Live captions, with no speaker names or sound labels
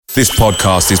This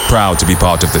podcast is proud to be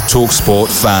part of the TalkSport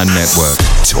Fan Network.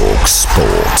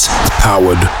 TalkSport.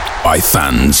 Powered by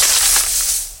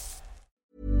fans.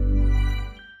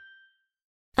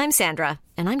 I'm Sandra,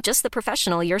 and I'm just the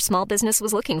professional your small business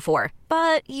was looking for.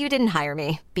 But you didn't hire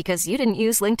me because you didn't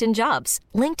use LinkedIn Jobs.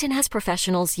 LinkedIn has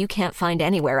professionals you can't find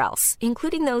anywhere else,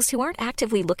 including those who aren't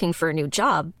actively looking for a new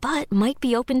job, but might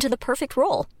be open to the perfect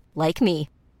role, like me.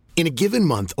 In a given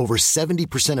month, over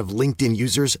 70% of LinkedIn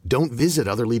users don't visit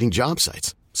other leading job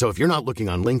sites. So if you're not looking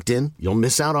on LinkedIn, you'll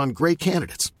miss out on great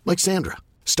candidates like Sandra.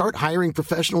 Start hiring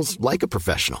professionals like a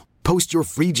professional. Post your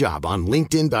free job on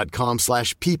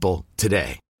linkedin.com/people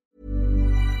today.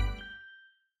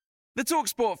 The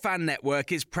TalkSport Fan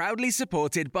Network is proudly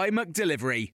supported by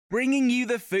McDelivery, bringing you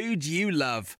the food you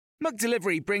love.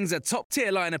 McDelivery brings a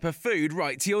top-tier lineup of food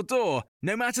right to your door.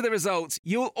 No matter the result,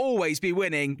 you'll always be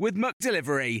winning with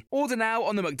McDelivery. Order now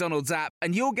on the McDonald's app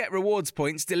and you'll get rewards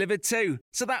points delivered too.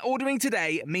 So that ordering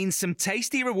today means some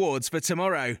tasty rewards for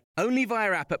tomorrow. Only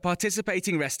via app at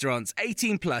participating restaurants.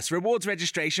 18 plus. Rewards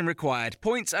registration required.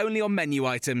 Points only on menu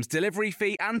items. Delivery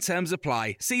fee and terms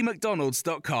apply. See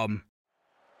mcdonalds.com.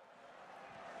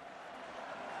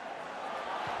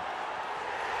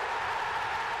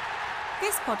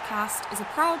 This podcast is a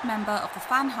proud member of the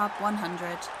Fan Hub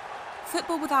 100.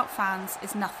 Football without fans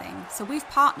is nothing, so we've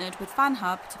partnered with Fan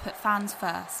Hub to put fans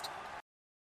first.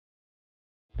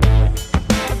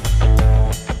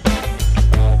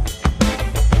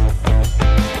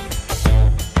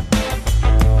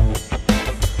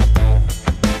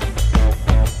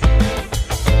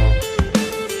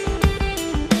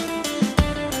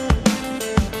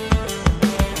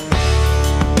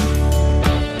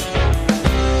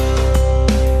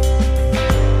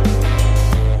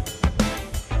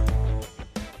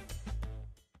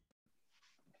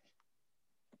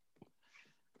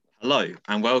 Hello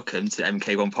and welcome to the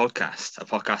MK1 podcast, a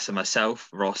podcast of myself,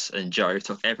 Ross and Joe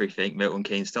talk everything Milton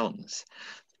Keynes Dons.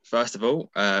 First of all,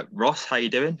 Ross, how you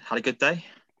doing? Had a good day?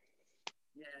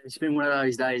 Yeah, it's been one of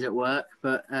those days at work,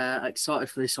 but excited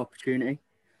for this opportunity.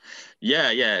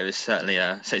 Yeah, it was certainly,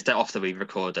 so it's often we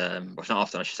record, well, not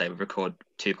often I should say, we record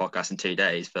 2 podcasts in 2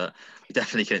 days, but we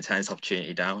definitely couldn't turn this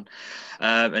opportunity down.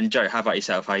 And Joe, how about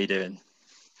yourself? How you doing?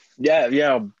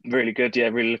 Yeah, I'm really good. Yeah,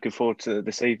 really looking forward to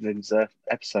this evening's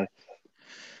episode.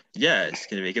 Yeah, it's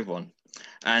going to be a good one.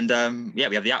 And we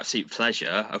have the absolute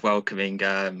pleasure of welcoming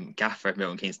Gaffer of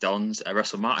Milton Keynes Dons,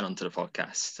 Russell Martin, onto the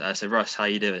podcast. So Russ, how are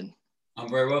you doing? I'm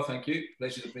very well, thank you.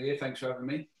 Pleasure to be here. Thanks for having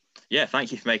me. Yeah,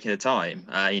 thank you for making the time.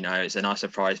 It's a nice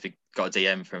surprise. We got a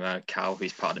DM from Cal,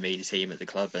 who's part of the media team at the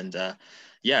club. And we're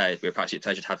absolutely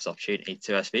pleasure to have this opportunity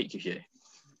to speak with you.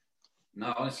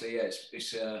 No, honestly, yeah,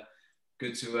 it's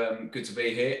good to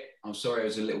be here. I'm sorry I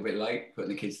was a little bit late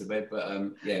putting the kids to bed, but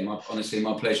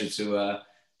my pleasure to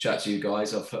chat to you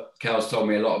guys. Cal's told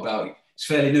me a lot about. It's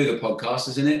fairly new, the podcast,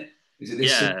 isn't it? Is it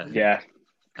this? Yeah.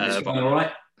 It's going all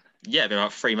right. Yeah, been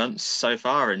about 3 months so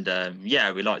far, and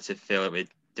we like to feel that we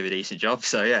do a decent job.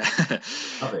 So yeah,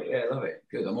 love it.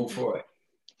 Good, I'm all for it.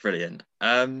 Brilliant.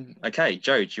 Okay,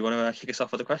 Joe, do you want to kick us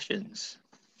off with the questions?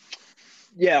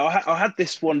 Yeah, I had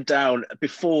this one down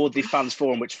before the fans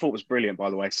forum, which I thought was brilliant, by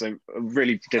the way. So I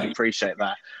really did appreciate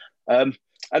that. And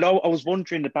I was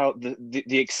wondering about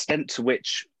the extent to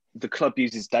which the club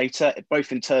uses data,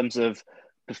 both in terms of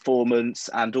performance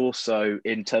and also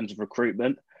in terms of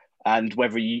recruitment, and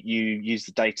whether you use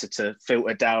the data to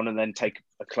filter down and then take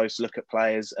a close look at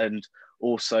players, and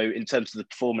also in terms of the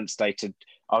performance data,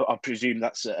 I presume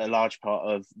that's a large part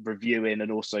of reviewing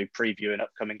and also previewing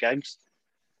upcoming games.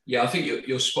 Yeah, I think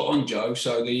you're spot on, Joe.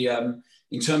 So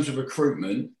in terms of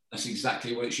recruitment, that's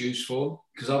exactly what it's used for,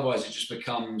 because otherwise it just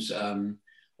becomes a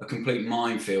complete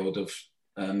minefield of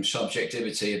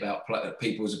subjectivity about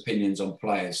people's opinions on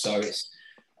players. So it's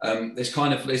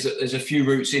there's a few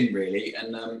routes in really,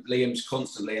 and Liam's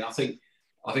constantly, and I think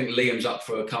Liam's up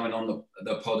for coming on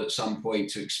the pod at some point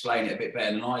to explain it a bit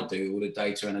better than I do, all the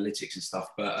data analytics and stuff.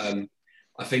 But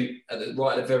I think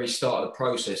right at the very start of the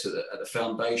process, at the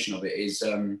foundation of it, is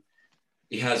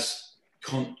he has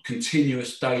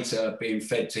continuous data being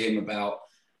fed to him about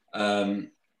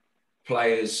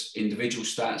players, individual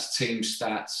stats, team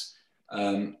stats,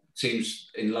 teams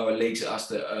in lower leagues at us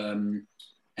that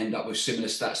end up with similar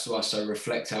stats to us, so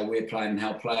reflect how we're playing and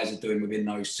how players are doing within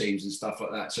those teams and stuff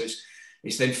like that. So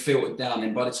it's then filtered down,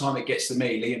 and by the time it gets to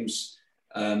me, Liam's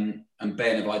and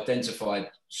Ben have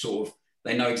identified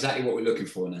they know exactly what we're looking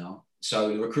for now. So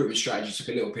the recruitment strategy took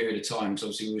a little period of time, because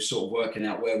obviously we were sort of working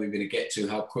out where we were going to get to,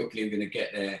 how quickly we were going to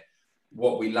get there,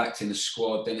 what we lacked in the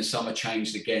squad. Then the summer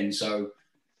changed again. So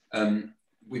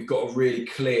we've got a really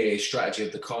clear strategy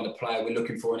of the kind of player we're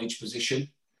looking for in each position.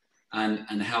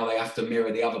 and how they have to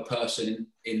mirror the other person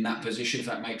in that position, if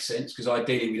that makes sense. Because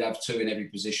ideally we'd have two in every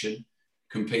position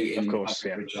competing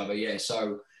with each other. Yeah.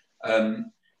 So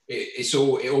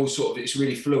it's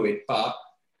really fluid, but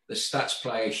the stats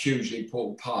play a hugely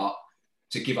important part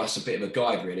to give us a bit of a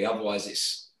guide, really.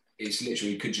 Otherwise, it's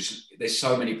literally there's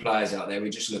so many players out there. We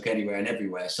just look anywhere and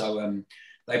everywhere. So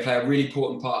they play a really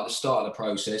important part at the start of the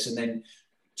process, and then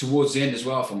towards the end as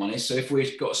well, if I'm honest. So if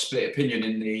we've got a split opinion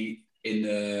in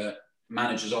the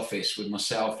manager's office with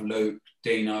myself, Luke,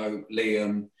 Dino,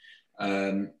 Liam,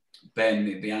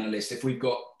 Ben, the analyst, if we've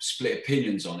got split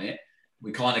opinions on it,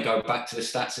 we kind of go back to the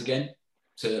stats again.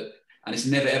 And it's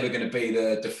never ever going to be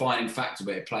the defining factor,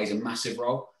 but it plays a massive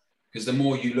role, because the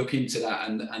more you look into that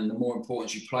and the more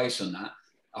importance you place on that,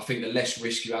 I think the less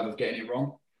risk you have of getting it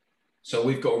wrong. So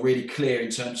we've got really clear in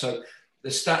terms. So the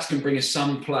stats can bring us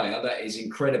some player that is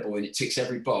incredible and it ticks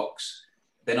every box.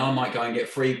 Then I might go and get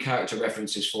 3 character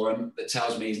references for him that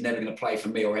tells me he's never going to play for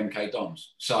me or MK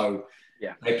Dons. So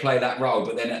they play that role,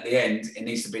 but then at the end, it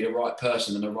needs to be the right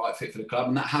person and the right fit for the club.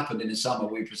 And that happened in the summer.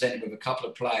 We presented with a couple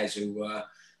of players who were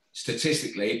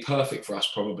statistically perfect for us,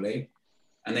 probably.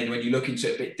 And then when you look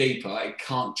into it a bit deeper, it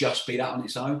can't just be that on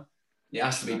its own. It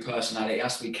has to be personality, it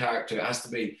has to be character, it has to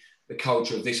be the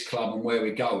culture of this club and where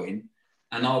we're going.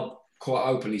 And I'll quite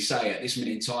openly say at this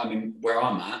minute in time, in where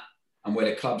I'm at and where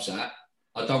the club's at,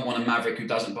 I don't want a maverick who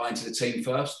doesn't buy into the team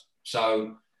first.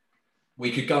 So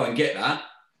we could go and get that,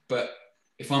 but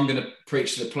if I'm going to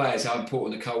preach to the players how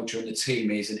important the culture and the team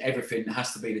is and everything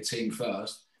has to be the team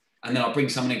first, and then I'll bring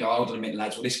someone and go, hold on a minute,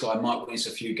 lads, well, this guy might win us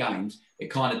a few games, it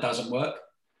kind of doesn't work.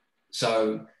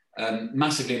 So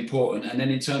massively important. And then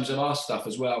in terms of our stuff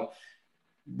as well,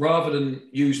 rather than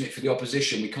using it for the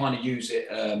opposition, we kind of use it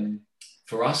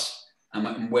for us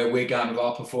and where we're going with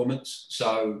our performance.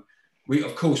 So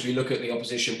of course, we look at the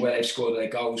opposition, where they've scored their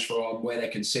goals from, where they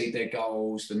concede their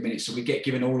goals, the minutes. So we get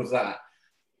given all of that.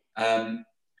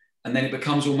 And then it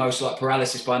becomes almost like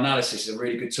paralysis by analysis, is a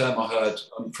really good term I heard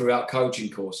throughout coaching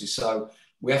courses. So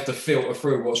we have to filter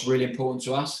through what's really important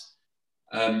to us.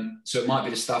 So it might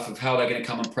be the stuff of how they're going to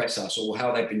come and press us, or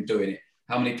how they've been doing it,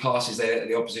 how many passes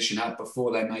the opposition had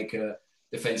before they make a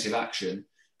defensive action.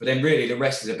 But then really the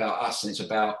rest is about us, and it's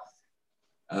about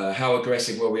how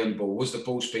aggressive were we on the ball? Was the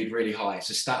ball speed really high? It's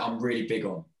a stat I'm really big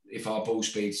on. If our ball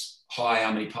speed's high,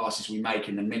 how many passes we make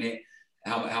in the minute,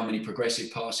 how many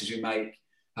progressive passes we make,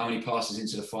 how many passes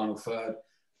into the final third,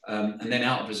 and then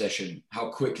out of possession, how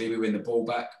quickly we win the ball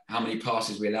back, how many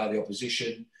passes we allow the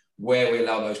opposition, where we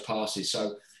allow those passes.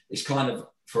 So it's kind of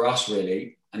for us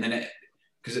really. And then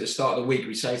because at the start of the week,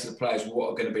 we say to the players, what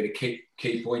are going to be the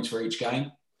key points for each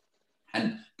game?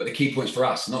 But the key points for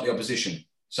us, not the opposition.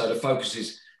 So the focus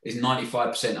is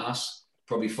 95% us,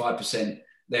 probably 5%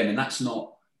 them. And that's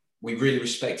not, we really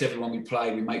respect everyone we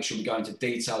play. We make sure we go into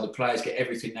detail. The players get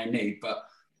everything they need, but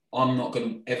I'm not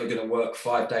ever going to work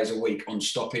 5 days a week on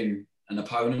stopping an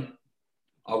opponent.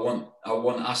 I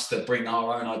want us to bring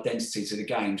our own identity to the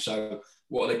game. So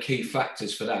what are the key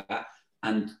factors for that?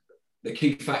 And the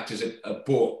key factors are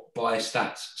brought by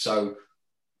stats. So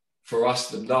for us,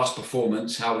 the last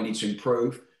performance, how we need to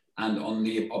improve, and on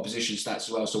the opposition stats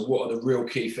as well. So what are the real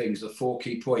key things, the 4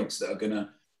 key points that are going to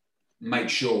make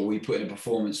sure we put in a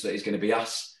performance that is going to be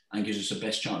us and gives us the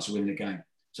best chance of winning the game?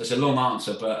 So it's a long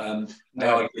answer, but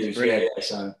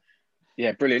brilliant.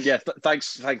 Yeah,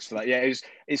 thanks for that. Yeah,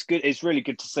 it's good. It's really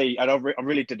good to see, and I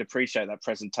really did appreciate that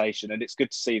presentation, and it's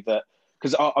good to see that,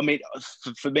 because I mean,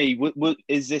 for me,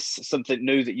 is this something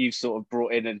new that you've sort of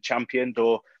brought in and championed,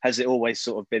 or has it always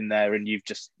sort of been there and you've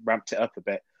just ramped it up a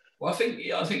bit? Well, I think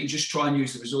you just try and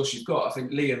use the resource you've got. I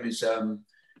think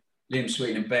Liam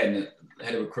Sweeten and Ben, the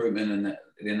head of recruitment and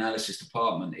the analysis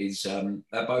department,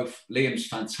 they're both, Liam's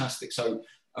fantastic. So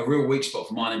a real weak spot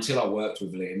for mine, until I worked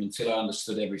with Liam, until I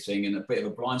understood everything, and a bit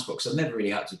of a blind spot because I've never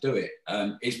really had to do it,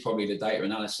 is probably the data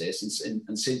analysis.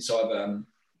 And since I've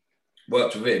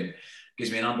worked with him,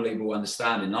 gives me an unbelievable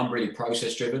understanding. I'm really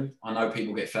process driven. I know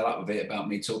people get fed up with it about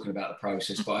me talking about the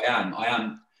process, but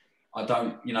I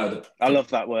don't, I love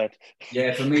that word.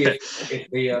 Yeah, for me, if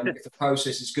the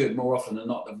process is good, more often than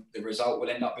not, the result will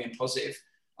end up being positive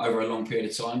over a long period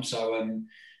of time. So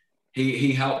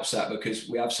he helps that, because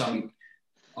we have something.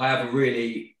 I have a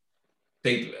really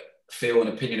deep feel and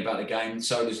opinion about the game.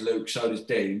 So does Luke. So does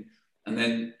Dean. And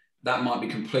then that might be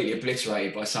completely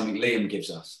obliterated by something Liam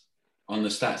gives us on the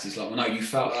stats. It's like, well, no, you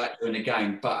felt like during the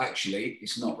game, but actually,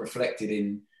 it's not reflected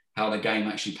in how the game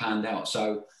actually panned out.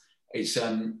 So it's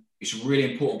a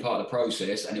really important part of the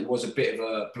process, and it was a bit of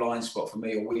a blind spot for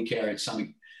me, a weak area. It's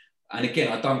something, and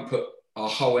again, I don't put our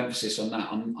whole emphasis on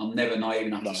that. I'm never naive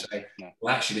enough to say,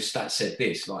 well, actually, the stats said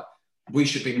this. Like, we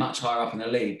should be much higher up in the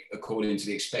league according to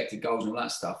the expected goals and all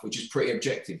that stuff, which is pretty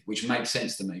objective, which makes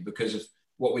sense to me because of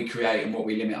what we create and what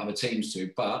we limit other teams to.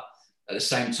 But at the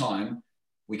same time,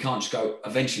 we can't just go,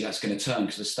 eventually that's going to turn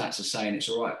because the stats are saying it's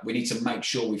all right. We need to make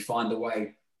sure we find a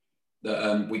way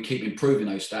that we keep improving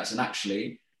those stats, and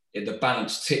actually the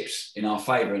balance tips in our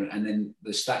favour, and then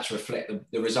the stats reflect,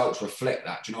 the results reflect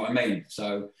that. Do you know what I mean?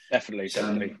 So definitely.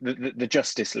 The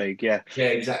Justice League, yeah. Yeah,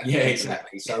 exactly. Yeah,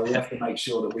 exactly. So we have to make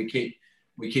sure that we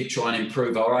keep trying to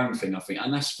improve our own thing, I think.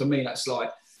 And that's, for me, that's like,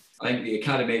 I think the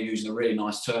academy are using a really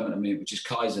nice term at the minute, which is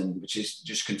Kaizen, which is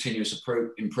just continuous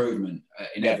improvement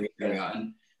in every area.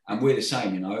 And we're the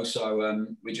same, you know. So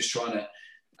we're just trying to,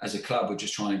 as a club, we're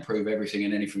just trying to improve everything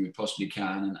and anything we possibly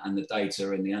can. And the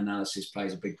data and the analysis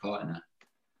plays a big part in that.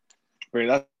 Really,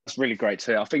 that's really great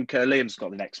to hear. I think Liam's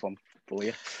got the next one for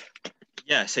you.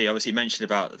 Yeah, so you obviously mentioned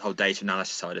about the whole data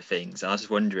analysis side of things. And I was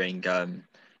just wondering,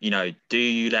 do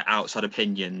you let outside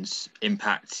opinions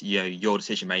impact, your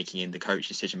decision making and the coach's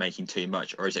decision making too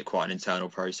much, or is it quite an internal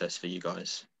process for you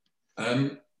guys?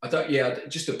 It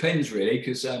just depends really,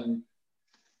 because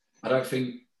I don't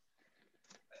think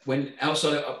when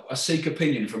outside, I seek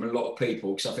opinion from a lot of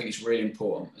people because I think it's really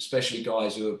important, especially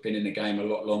guys who have been in the game a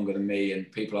lot longer than me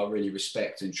and people I really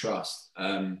respect and trust.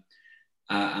 And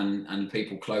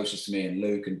people closest to me, and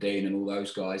Luke and Dean and all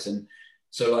those guys. And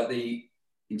so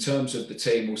in terms of the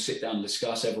team, we'll sit down and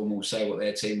discuss, everyone will say what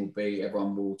their team will be,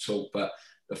 everyone will talk, but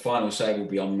the final say will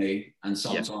be on me. And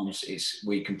sometimes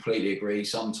we completely agree.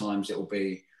 Sometimes it will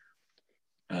be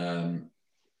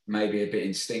maybe a bit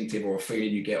instinctive, or a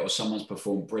feeling you get, or someone's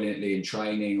performed brilliantly in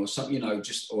training, or something,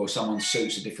 or someone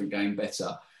suits a different game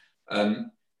better.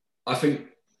 I think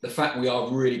the fact we are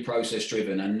really process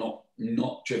driven and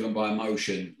not driven by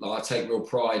emotion. Like, I take real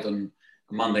pride on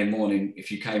a Monday morning.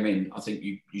 If you came in, I think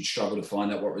you'd struggle to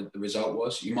find out what the result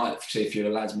was. You might see a few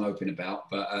of the lads moping about,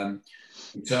 but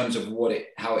in terms of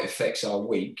how it affects our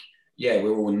week, yeah,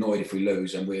 we're all annoyed if we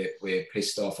lose and we're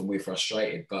pissed off and we're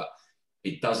frustrated, but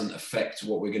it doesn't affect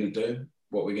what we're going to do,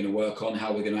 what we're going to work on,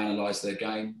 how we're going to analyse their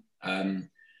game.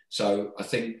 So I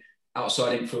think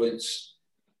outside influence,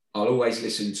 I'll always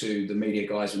listen to the media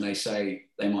guys when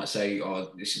they might say,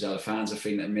 oh, this is how the fans are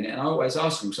feeling at the minute. And I always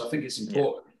ask them, so I think it's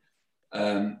important.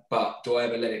 Yeah. But do I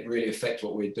ever let it really affect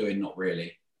what we're doing? Not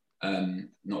really.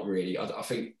 Not really. I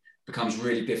think it becomes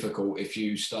really difficult if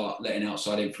you start letting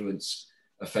outside influence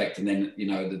affect, and then,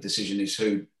 the decision is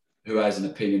who has an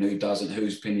opinion, who doesn't,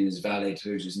 whose opinion is valid,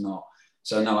 whose is not.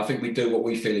 So no, I think we do what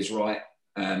we feel is right.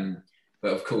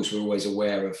 But of course, we're always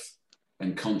aware of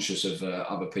and conscious of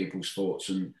other people's thoughts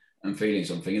and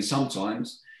feelings on things. And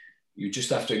sometimes you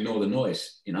just have to ignore the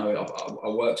noise. I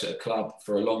worked at a club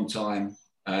for a long time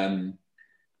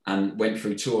and went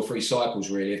through 2 or 3 cycles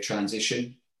really of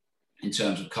transition in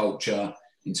terms of culture,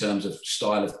 in terms of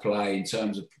style of play, in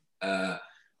terms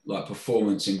of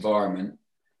performance environment.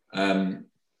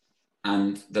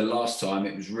 And the last time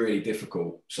it was really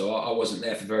difficult. So I wasn't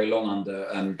there for very long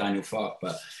under Daniel Farke,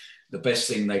 but the best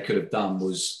thing they could have done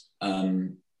was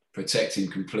protect him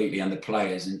completely and the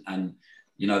players. And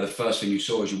the first thing you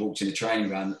saw as you walked in the training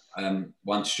ground,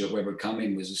 once Stuart Webber had come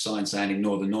in, was a sign saying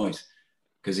ignore the noise,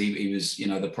 because he was,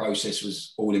 the process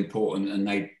was all important and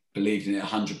they believed in it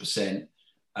 100%.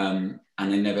 And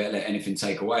they never let anything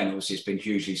take away. And obviously it's been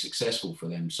hugely successful for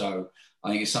them. So I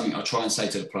think it's something I try and say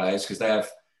to the players, because they have,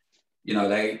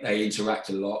 they interact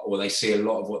a lot, or they see a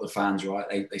lot of what the fans write.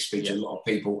 They speak to a lot of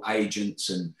people, agents.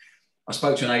 And I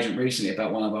spoke to an agent recently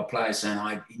about one of our players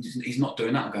saying, he's not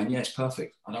doing that. I'm going, yeah, it's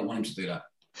perfect. I don't want him to do that.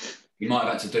 He might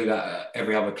have had to do that at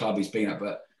every other club he's been at,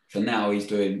 but for now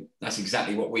that's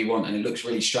exactly what we want. And it looks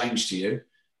really strange to you,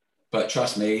 but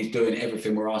trust me, he's doing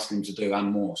everything we're asking him to do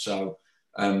and more. So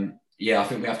I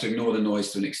think we have to ignore the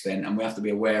noise to an extent, and we have to be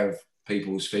aware of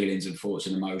people's feelings and thoughts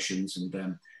and emotions,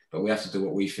 but we have to do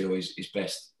what we feel is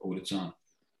best all the time.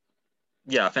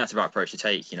 Yeah, I think that's the right approach to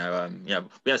take. We have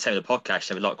the same with the podcast.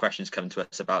 There have a lot of questions coming to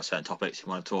us about certain topics we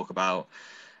want to talk about,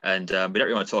 and we don't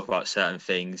really want to talk about certain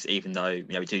things, even though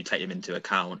we do take them into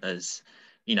account. As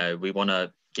we want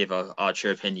to give our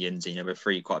true opinions. We're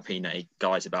 3 quite opinionated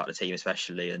guys about the team,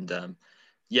 especially, and I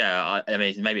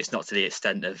mean, maybe it's not to the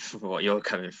extent of what you're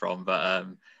coming from, but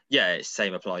the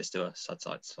same applies to us. I'd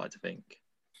like to think.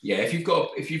 Yeah, if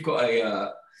you've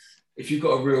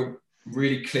got a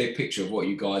really clear picture of what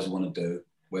you guys want to do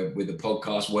with the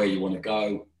podcast, where you want to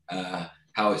go,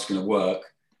 how it's going to work,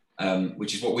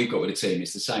 which is what we've got with the team.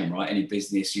 It's the same, right? Any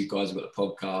business, you guys have got the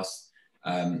podcast.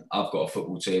 I've got a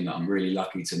football team that I'm really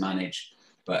lucky to manage.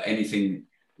 But anything,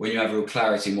 when you have real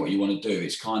clarity in what you want to do,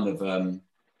 it's kind of,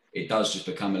 it does just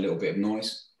become a little bit of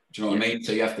noise. Do you know what I mean?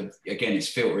 So you have to, again, it's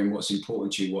filtering what's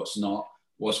important to you, what's not,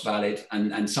 what's valid.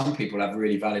 And some people have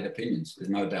really valid opinions. There's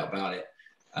no doubt about it.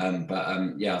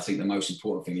 I think the most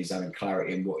important thing is having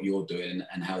clarity in what you're doing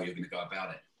and how you're going to go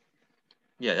about it.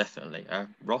 Yeah, definitely.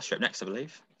 Ross, you're up next, I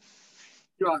believe.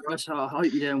 Right, Ross, I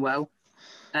hope you're doing well.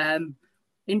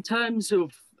 In terms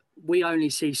of, we only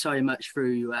see so much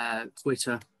through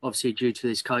Twitter, obviously due to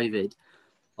this COVID.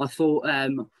 I thought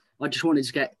I just wanted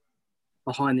to get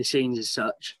behind the scenes as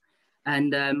such.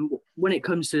 And when it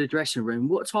comes to the dressing room,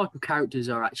 what type of characters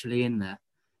are actually in there?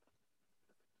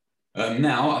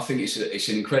 Now, I think it's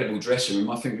an incredible dressing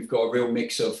room. I think we've got a real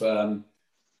mix of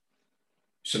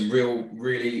some real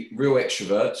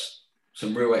extroverts,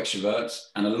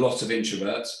 and a lot of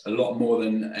introverts, a lot more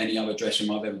than any other dressing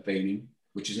room I've ever been in,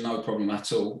 which is no problem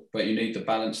at all. But you need the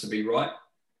balance to be right.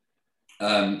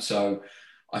 So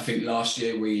I think last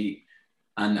year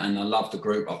and I love the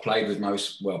group. I've played with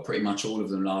pretty much all of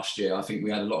them last year. I think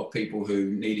we had a lot of people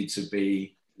who needed to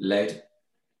be led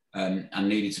and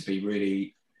needed to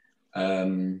be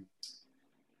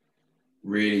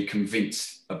really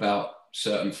convinced about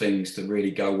certain things to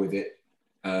really go with it.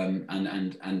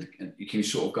 And you can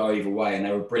sort of go either way, and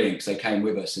they were brilliant because they came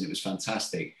with us and it was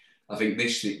fantastic. I think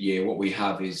this year what we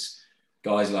have is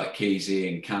guys like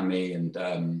Keezy and Cammy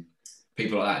and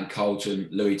people like that in Colton,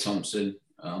 Louis Thompson.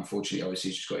 Unfortunately, obviously,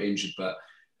 he's just got injured, but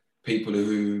people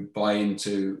who buy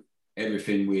into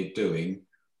everything we're doing,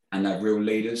 and they're real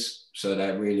leaders. So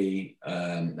they're really,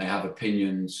 they have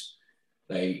opinions.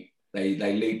 They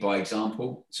lead by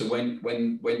example. So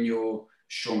when you're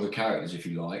stronger characters, if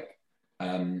you like,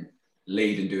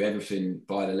 lead and do everything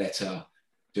by the letter,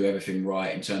 do everything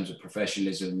right in terms of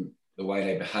professionalism, the way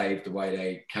they behave, the way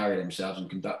they carry themselves and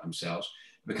conduct themselves,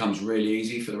 it becomes really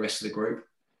easy for the rest of the group.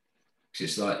 Because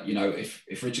it's like,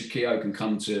 if Richard Keogh can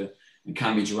come to, and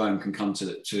Cammy Jerome can come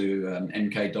to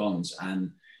MK Dons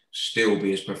and still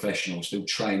be as professional, still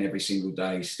train every single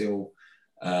day, still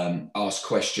ask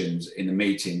questions in the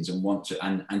meetings and want to,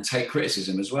 and take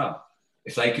criticism as well.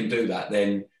 If they can do that,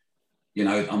 then,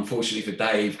 unfortunately for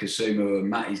Dave, Kasuma and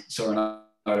Matty,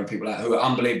 and people like who are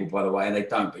unbelievable, by the way, and they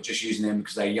don't, but just using them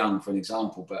because they're young for an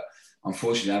example, but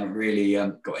unfortunately they haven't really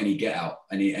got any get out,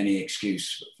 any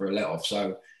excuse for a let off.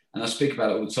 So, and I speak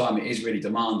about it all the time, it is really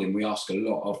demanding. We ask a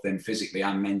lot of them physically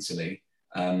and mentally.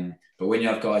 But when you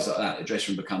have guys like that, the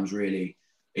dressing room becomes really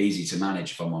easy to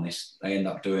manage, if I'm honest. They end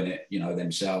up doing it,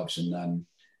 themselves. And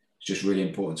it's just really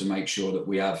important to make sure that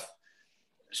we have,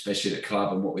 especially at the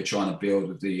club and what we're trying to build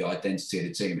with the identity of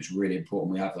the team, it's really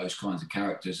important we have those kinds of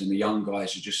characters. And the young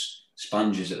guys are just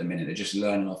sponges at the minute. They're just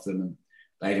learning off them, and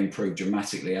they've improved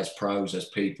dramatically as pros, as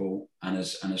people, and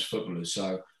as footballers.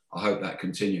 So I hope that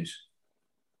continues.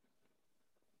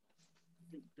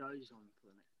 Goes on for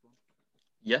the next one.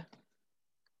 Yeah.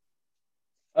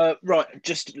 Right,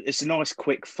 it's a nice,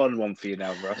 quick, fun one for you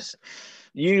now, Russ.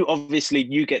 You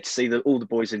get to see all the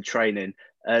boys in training,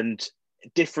 and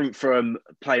different from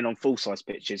playing on full-size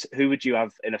pitches, who would you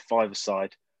have in a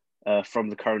five-a-side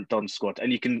from the current Don squad?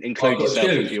 And you can include yourself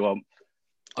if you want.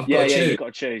 You've got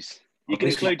to choose. You can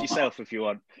include yourself if you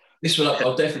want. This will,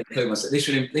 I'll definitely include myself.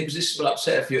 This will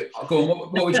upset a few. Go on,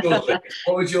 what would yours be?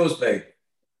 What would yours be?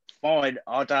 Mine,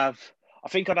 I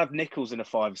think I'd have Nichols in a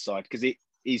five-a-side because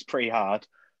he's pretty hard.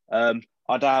 I'd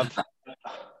have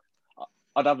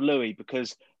Louis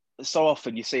because so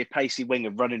often you see a pacey winger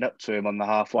running up to him on the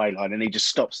halfway line and he just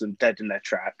stops them dead in their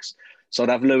tracks. So I'd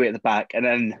have Louis at the back, and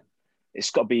then it's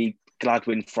got to be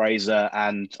Gladwin, Fraser,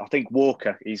 and I think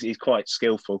Walker. He's quite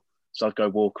skillful, so I'd go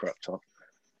Walker up top.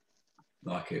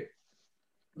 Like it.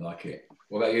 What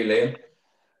about you, Liam?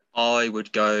 I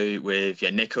would go with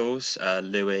Nichols,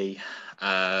 Louis,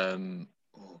 Gladwin.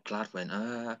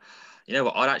 You know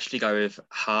what? I'd actually go with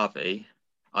Harvey.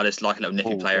 I just like a little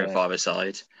nippy player in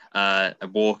five-a-side.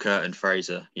 Walker and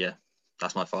Fraser. Yeah,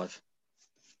 that's my five.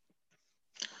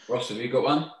 Ross, have you got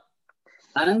one?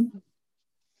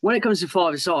 When it comes to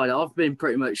five-a-side, I've been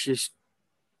pretty much just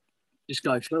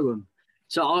go through them.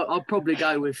 So I'll probably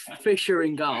go with Fisher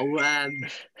in goal,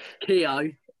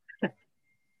 Keogh,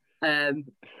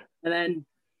 and then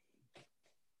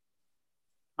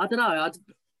I don't know.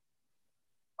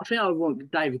 I think I would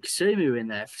want David Kasumu in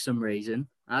there for some reason.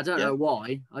 I don't know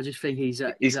why. I just think he's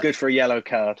good for a yellow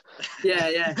card.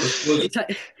 Yeah. Yours is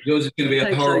going to be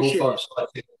a horrible five-side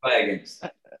to play against.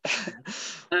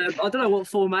 I don't know what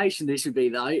formation this would be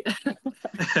though. I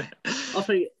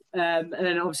think, and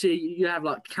then obviously you have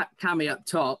like Cammy up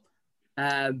top.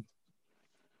 I'd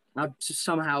just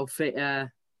somehow fit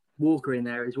Walker in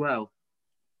there as well.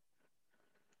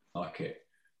 Like it.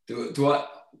 Do I?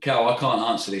 Cal, I can't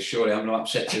answer this. Surely I'm going to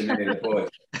upset too many of the boys.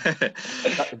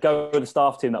 Go with the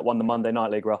staff team that won the Monday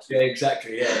Night League, Russ. Yeah,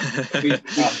 exactly. Yeah.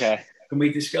 Okay. Can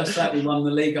we discuss that? We won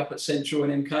the league up at Central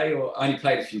and MK, or I only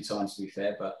played a few times to be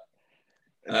fair, but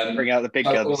bring out the big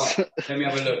guns. Right. Let me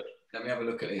have a look. Let me have a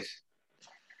look at this.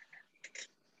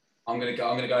 I'm gonna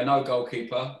go no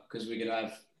goalkeeper because we're gonna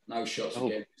have no shots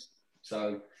again.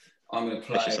 So I'm gonna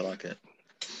play. I like it.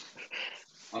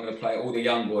 I'm gonna play all the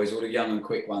young boys, all the young and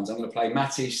quick ones. I'm gonna play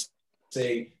Matty,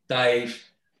 Steve, Dave.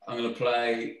 I'm gonna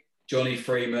play Johnny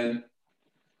Freeman,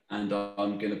 and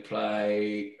I'm gonna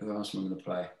play. Who else am I gonna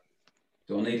play?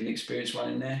 Do I need an experienced one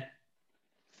in there?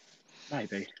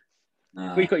 Maybe.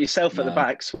 No, We've got yourself at the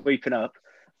back sweeping up.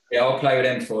 Yeah, I'll play with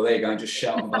them four. There you go, and just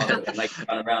shout them up and they can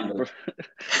run around them.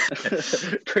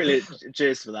 Brilliant.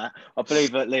 Cheers for that. I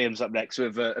believe that Liam's up next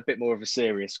with a bit more of a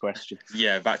serious question.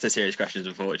 Yeah, back to serious questions,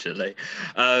 unfortunately.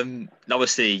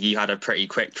 Obviously, you had a pretty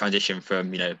quick transition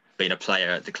from, being a player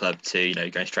at the club to,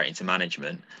 going straight into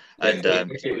management. And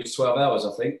it was 12 hours,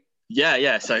 I think.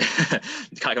 Yeah. So it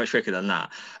can't go much quicker than that.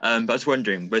 But I was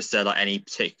wondering, was there like any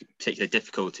particular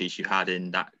difficulties you had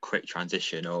in that quick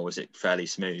transition, or was it fairly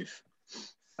smooth?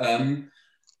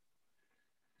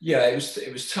 Yeah,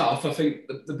 it was tough. I think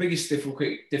the biggest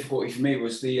difficulty for me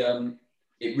was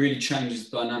it really changes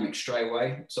the dynamic straight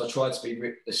away. So I tried to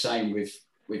be the same with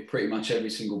pretty much every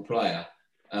single player.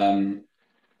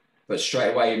 But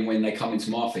straight away, when they come into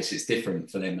my office, it's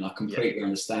different for them, and I completely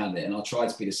understand it. And I tried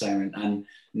to be the same, and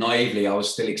naively, I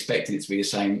was still expecting it to be the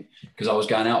same because I was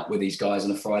going out with these guys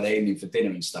on a Friday evening for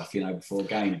dinner and stuff, before a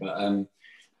game. But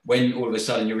when all of a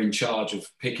sudden you're in charge of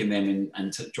picking them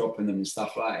and dropping them and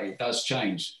stuff like that, it does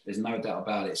change. There's no doubt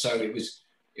about it. So it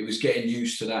was getting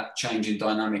used to that change in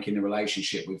dynamic in the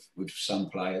relationship with some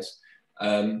players,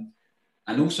 and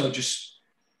also just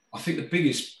I think the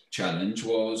biggest challenge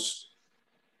was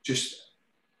just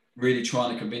really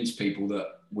trying to convince people that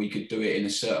we could do it in a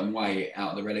certain way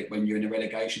out of the when you're in a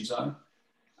relegation zone.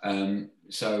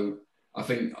 So I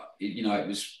think it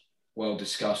was well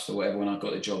discussed or whatever when I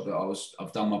got the job that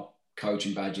I've done my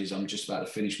coaching badges. I'm just about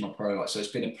to finish my pro. So it's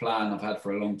been a plan I've had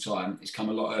for a long time. It's come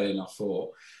a lot earlier than I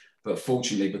thought, but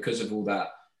fortunately because of all that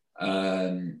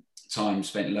time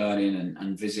spent learning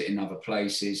and visiting other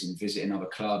places and visiting other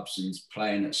clubs and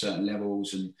playing at certain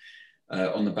levels and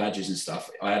on the badges and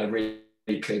stuff, I had a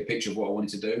really clear picture of what I wanted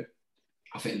to do.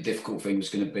 I think the difficult thing was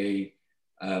going to be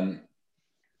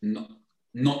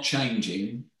not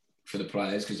changing for the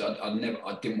players because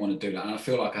I didn't want to do that, and I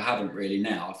feel like I haven't really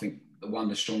now. I think one of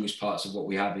the strongest parts of what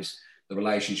we have is the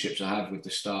relationships I have with the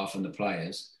staff and the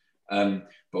players, but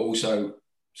also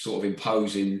sort of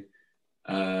imposing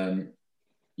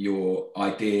your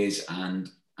ideas and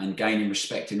gaining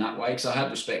respect in that way. Because I had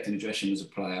respect in the dressing room as a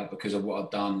player because of what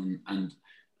I've done and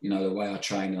the way I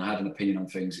train, and I had an opinion on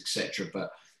things, etc.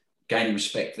 But gaining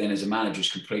respect then as a manager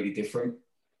is completely different.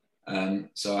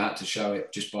 So I had to show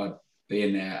it just by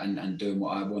being there and doing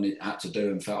what I had to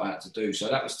do and felt I had to do. So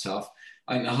that was tough.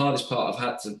 I think the hardest part I've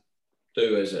had to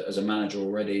do as a manager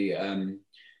already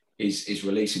is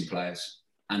releasing players.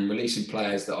 And releasing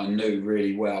players that I knew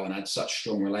really well and had such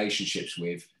strong relationships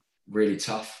with, really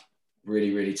tough,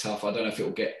 really, really tough. I don't know if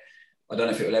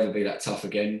it will ever be that tough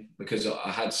again because I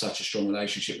had such a strong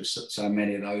relationship with so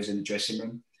many of those in the dressing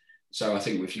room. So I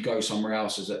think if you go somewhere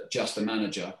else as just a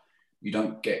manager, you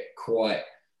don't get quite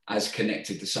as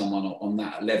connected to someone on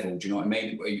that level. Do you know what I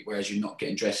mean? Whereas you're not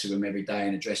getting dressed with them every day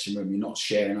in a dressing room, you're not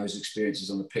sharing those experiences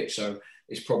on the pitch. So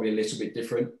it's probably a little bit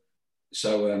different.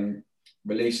 So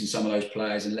releasing some of those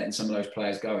players and letting some of those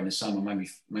players go in the summer made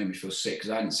me feel sick because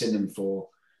I hadn't seen them for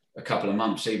a couple of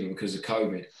months either because of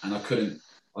COVID, and I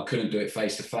couldn't do it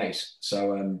face to face.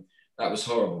 So that was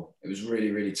horrible. It was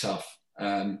really, really tough.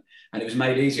 And it was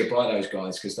made easier by those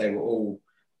guys because they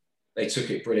took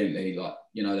it brilliantly. Like,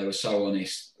 they were so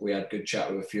honest. We had good chat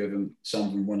with a few of them. Some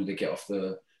of them wanted to get off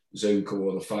the Zoom call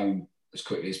or the phone as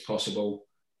quickly as possible.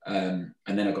 And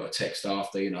then I got a text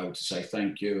after, to say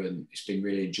thank you. And it's been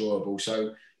really enjoyable.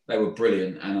 So they were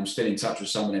brilliant. And I'm still in touch with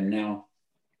some of them now,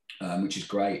 which is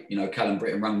great. Callum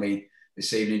Britton rang me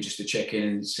this evening just to check in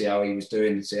and see how he was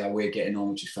doing and see how we're getting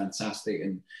on, which is fantastic.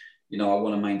 And, I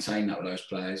want to maintain that with those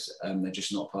players. They're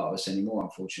just not part of us anymore,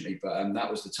 unfortunately. But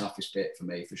that was the toughest bit for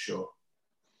me, for sure.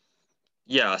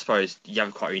 Yeah, I suppose you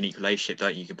have quite a unique relationship,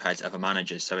 don't you, compared to other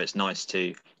managers? So it's nice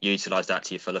to utilise that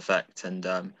to your full effect. And,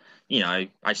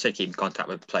 I say keep in contact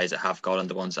with players that have gone and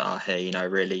the ones that are here,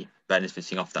 really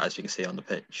benefiting off that, as we can see on the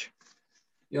pitch.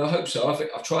 Yeah, I hope so. I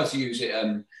think I've tried to use it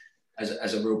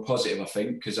as a real positive, I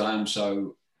think, because I am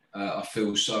so, I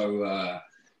feel so, and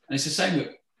it's the same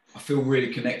that I feel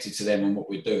really connected to them and what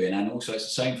we're doing. And also it's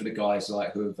the same for the guys who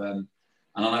have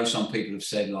And I know some people have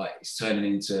said like it's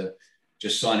turning into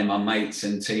just signing my mates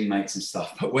and teammates and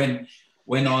stuff. But when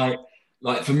I,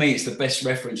 like, for me, it's the best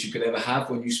reference you could ever have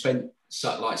when you spent,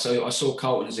 so I saw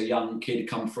Carlton as a young kid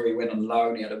come through, he went on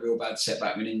loan, he had a real bad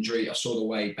setback with an injury. I saw the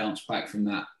way he bounced back from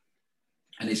that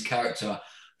and his character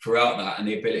throughout that and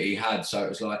the ability he had. So it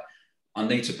was like, I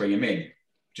need to bring him in.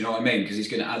 Do you know what I mean? Because he's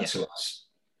going to add to us.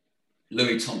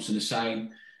 Louis Thompson the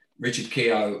same. Richard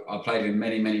Keogh, I played with him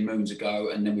many, many moons ago,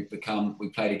 and then we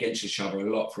played against each other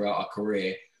a lot throughout our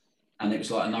career. And it was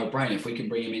like a no-brainer. If we can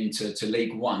bring him into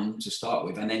League One to start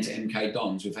with, and then to MK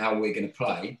Dons with how we're going to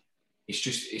play, it's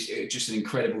just an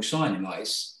incredible signing. Like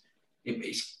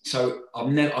so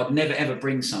I'd never ever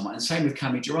bring someone. And same with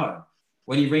Cammy Jerome.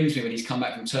 When he rings me when he's come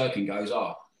back from Turkey and goes,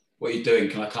 "Oh, what are you doing?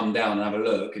 Can I come down and have a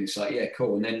look?" And it's like, "Yeah,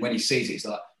 cool." And then when he sees it, it's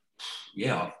like,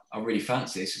 "Yeah, I really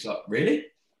fancy this." It's like, "Really?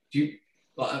 Do you?"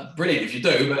 Like, brilliant if you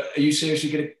do, but are you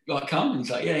seriously going to like come? And he's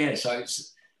like, yeah. So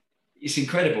it's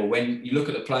incredible when you look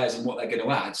at the players and what they're going to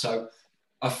add. So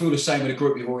I feel the same with the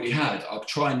group we've already had. I'll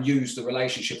try and use the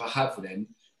relationship I have with them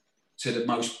to the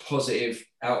most positive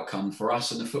outcome for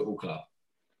us and the football club.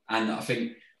 And I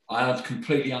think I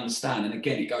completely understand. And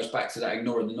again, it goes back to that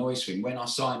ignoring the noise thing. When I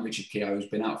signed Richard Keogh, who's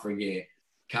been out for a year,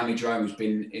 Cammy Jerome, who's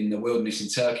been in the wilderness in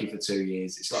Turkey for 2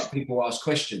 years, it's like people ask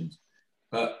questions,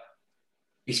 but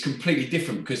it's completely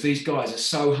different because these guys are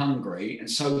so hungry and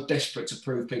so desperate to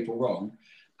prove people wrong,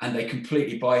 and they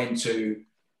completely buy into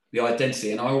the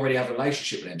identity. And I already have a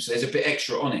relationship with them, so there's a bit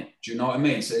extra on it. Do you know what I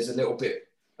mean? So there's a little bit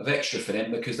of extra for them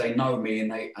because they know me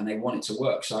and they want it to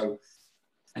work. So,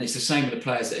 and it's the same with the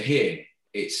players that are here.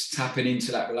 It's tapping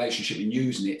into that relationship and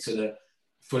using it to the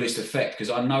fullest effect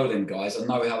because I know them guys. I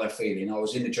know how they're feeling. I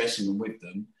was in the dressing room with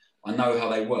them. I know how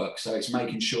they work. So it's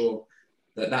making sure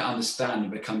that understanding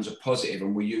becomes a positive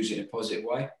and we use it in a positive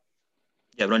way.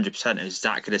 Yeah, 100%. It was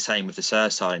exactly the same with the Sir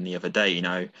signing the other day. You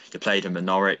know, he played him at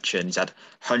Norwich and he's had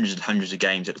hundreds and hundreds of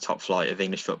games at the top flight of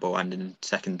English football and in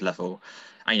second level.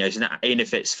 And, you know, even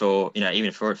if it's for, you know,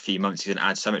 even for a few months, he's going to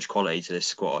add so much quality to this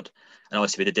squad. And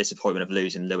obviously with the disappointment of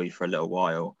losing Louis for a little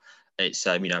while, it's,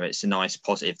 you know, it's a nice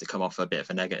positive to come off a bit of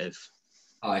a negative.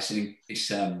 Oh,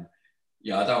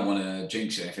 yeah, I don't want to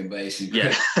jinx anything, but it's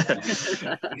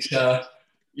incredible.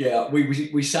 Yeah,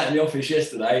 we sat in the office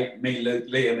yesterday, me,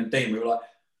 Liam and Dean, we were like,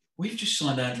 we've just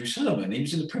signed Andrew Sullivan. He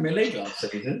was in the Premier League last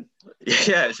season.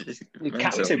 Yeah, it's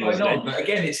captain, wasn't he? But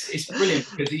again, it's brilliant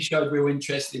because he showed real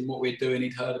interest in what we're doing.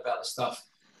 He'd heard about the stuff,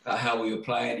 about how we were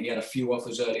playing. He had a few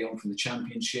offers early on from the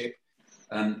Championship.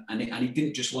 And he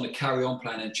didn't just want to carry on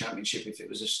playing in the Championship if it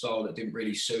was a style that didn't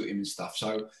really suit him and stuff.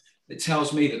 So it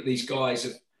tells me that these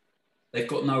guys, they've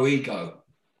got no ego.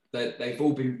 They've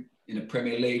all been in the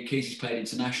Premier League. Kesey's played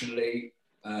internationally,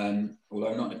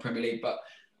 although not in the Premier League, but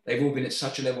they've all been at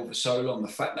such a level for so long. The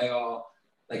fact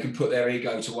they can put their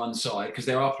ego to one side, because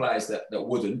there are players that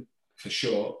wouldn't, for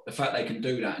sure. The fact they can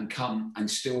do that and come and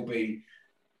still be,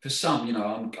 for some, you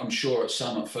know, I'm sure at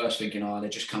some at first thinking, they're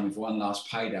just coming for one last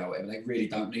payday or whatever. They really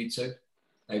don't need to.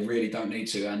 They really don't need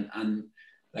to. And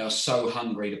they are so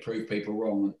hungry to prove people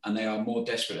wrong, and they are more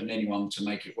desperate than anyone to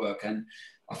make it work. And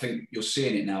I think you're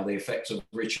seeing it now, the effects of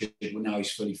Richard. Now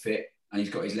he's fully fit and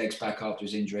he's got his legs back after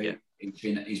his injury. Yeah.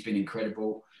 He's been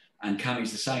incredible. And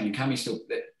Cammy's the same. And Cammy's still,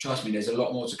 trust me, there's a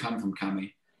lot more to come from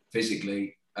Cammy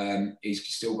physically. He's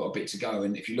still got a bit to go.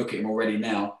 And if you look at him already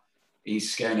now,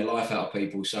 he's scaring the life out of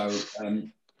people. So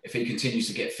if he continues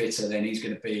to get fitter, then he's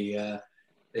going to be, I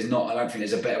don't think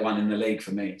there's a better one in the league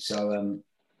for me. So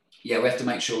we have to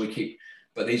make sure we keep,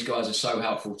 but these guys are so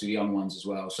helpful to the young ones as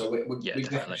well. So we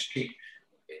have to keep,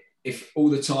 if all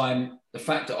the time, the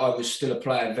fact that I was still a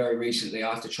player very recently,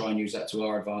 I have to try and use that to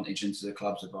our advantage and to the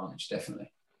club's advantage,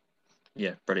 definitely.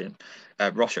 Yeah, brilliant.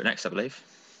 Ross, you're next, I believe.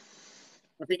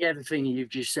 I think everything you've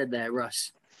just said there,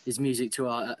 Russ, is music to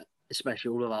our, especially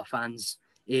all of our fans'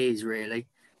 ears, really.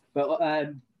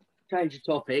 But change the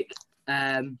topic.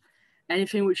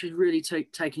 Anything which has really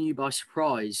taken you by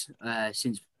surprise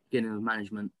since beginning of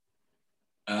management?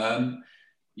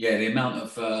 The amount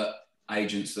of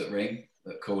agents that ring,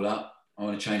 that call up. I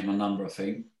want to change my number, I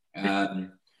think. I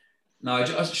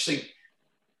just think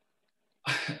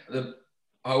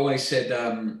I always said,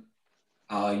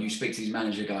 you speak to these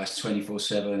manager guys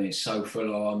 24/7, it's so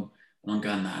full on. And I'm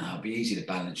going, no, it'll be easy to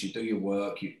balance. You do your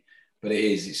work, but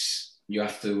you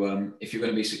have to, if you're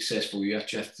going to be successful, you have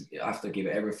to give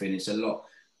it everything. It's a lot.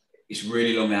 It's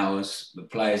really long hours. The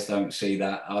players don't see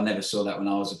that. I never saw that when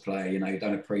I was a player. You know, you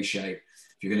don't appreciate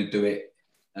if you're going to do it,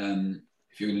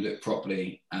 if you're going to do it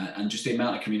properly, and just the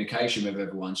amount of communication with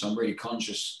everyone. So I'm really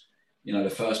conscious. You know, the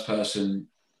first person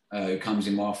who comes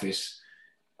in my office,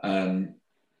 the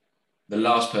the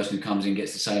last person who comes in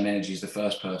gets the same energy as the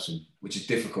first person, which is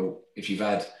difficult if you've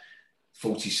had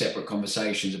 40 separate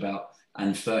conversations about,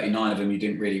 and 39 of them you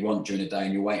didn't really want during the day,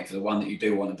 and you're waiting for the one that you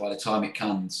do want, and by the time it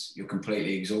comes, you're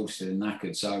completely exhausted and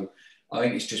knackered. So I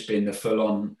think it's just been the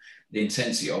full-on, the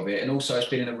intensity of it. And also it's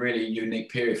been in a really unique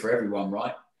period for everyone,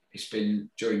 right? It's been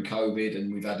during COVID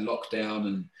and we've had lockdown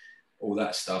and all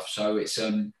that stuff. So it's,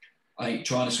 I think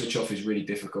trying to switch off is really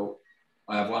difficult.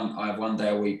 I have one day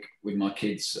a week with my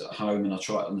kids at home, and I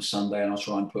try it on a Sunday, and I'll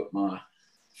try and put my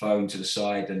phone to the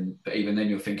side. But even then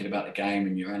you're thinking about the game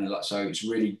and you're in a lot. So it's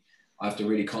really, I have to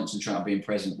really concentrate on being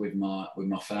present with my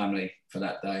family for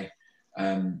that day.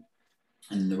 And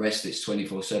the rest, it's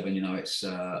 24/7, you know, it's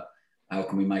how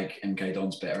can we make MK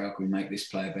Dons better? How can we make this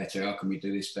player better? How can we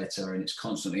do this better? And it's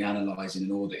constantly analysing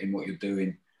and auditing what you're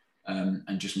doing,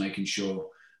 and just making sure.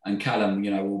 And Callum,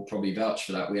 you know, will probably vouch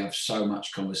for that. We have so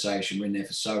much conversation. We're in there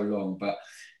for so long.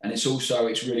 And it's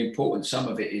really important. Some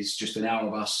of it is just an hour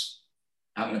of us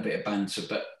having a bit of banter,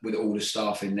 but with all the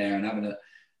staff in there and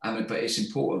but it's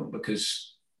important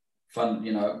because fun,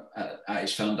 you know, at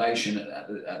its foundation, at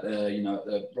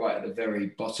the very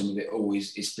bottom of it all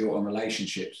is built on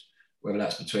relationships, whether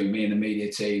that's between me and the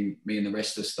media team, me and the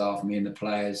rest of the staff, me and the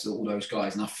players, all those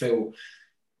guys. And I feel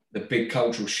the big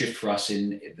cultural shift for us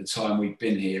in the time we've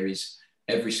been here is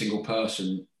every single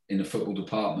person in the football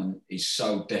department is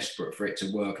so desperate for it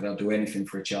to work, and they'll do anything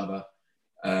for each other.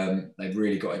 We've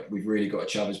really got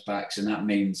each other's backs, and that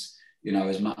means, you know,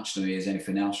 as much to me as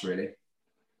anything else, really.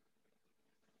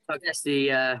 I guess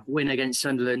the win against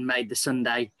Sunderland made the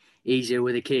Sunday easier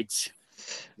with the kids.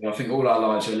 Yeah, I think all our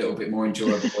lives are a little bit more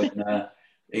enjoyable and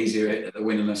easier at the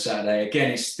win on a Saturday.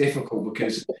 Again, it's difficult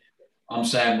because I'm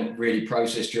saying really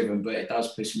process driven, but it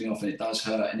does piss me off and it does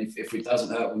hurt. And if it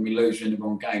doesn't hurt when we lose, we're in the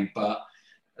wrong game. But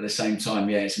at the same time,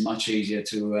 yeah, it's much easier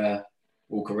to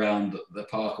walk around the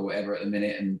park or whatever at the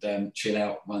minute and chill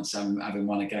out once having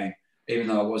won a game. Even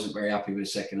though I wasn't very happy with the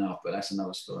second half, but that's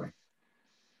another story.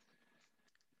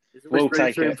 We'll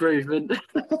take it. Improvement.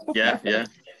 Yeah.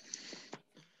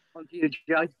 On to you,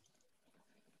 Joe.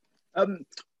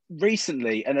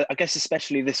 Recently, and I guess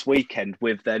especially this weekend,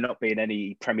 with there not being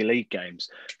any Premier League games,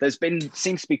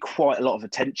 seems to be quite a lot of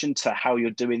attention to how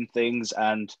you're doing things,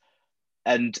 and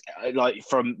like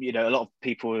from, you know, a lot of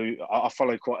people who I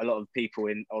follow, quite a lot of people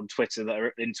on Twitter that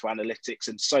are into analytics,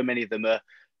 and so many of them are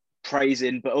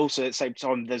praising, but also at the same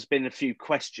time there's been a few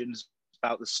questions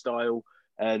about the style.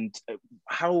 And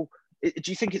how do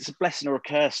you think it's a blessing or a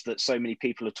curse that so many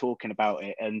people are talking about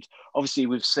it? And obviously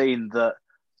we've seen that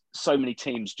so many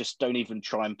teams just don't even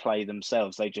try and play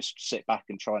themselves. They just sit back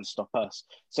and try and stop us.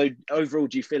 So overall,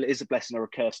 do you feel it is a blessing or a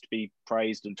curse to be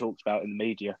praised and talked about in the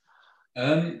media?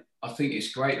 I think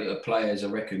it's great that the players are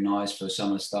recognised for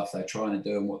some of the stuff they're trying to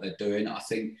do and what they're doing. I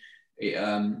think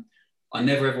I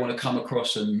never ever want to come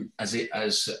across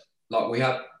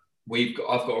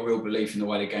I've got a real belief in the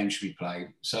way the game should be played.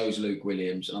 So is Luke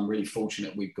Williams, and I'm really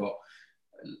fortunate we've got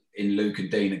in Luke and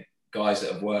Dean guys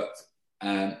that have worked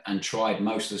and tried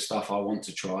most of the stuff I want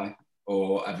to try,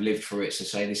 or have lived through it to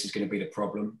say this is going to be the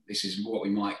problem. This is what we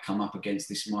might come up against.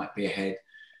 This might be ahead.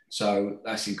 So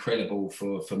that's incredible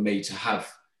for me to have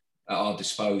at our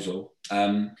disposal.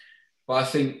 But I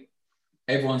think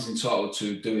everyone's entitled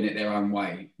to doing it their own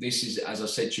way. This is, as I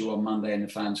said to you on Monday in the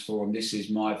fans forum, this is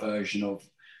my version of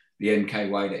the MK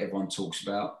way that everyone talks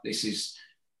about. This is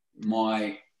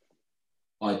my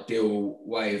ideal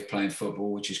way of playing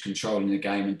football, which is controlling the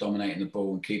game and dominating the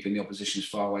ball and keeping the opposition as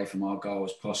far away from our goal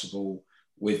as possible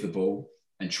with the ball,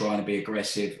 and trying to be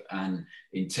aggressive and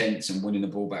intense and winning the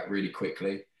ball back really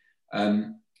quickly.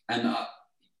 And I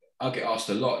get asked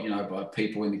a lot, you know, by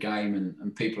people in the game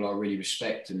and people I really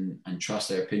respect and trust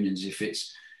their opinions. If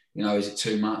it's, you know, is it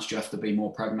too much? Do you have to be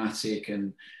more pragmatic?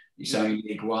 And it's only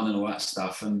League One and all that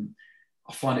stuff. And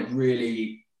I find it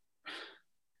really,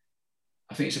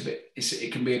 I think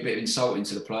it can be a bit insulting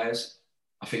to the players.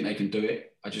 I think they can do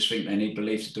it. I just think they need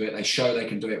belief to do it. They show they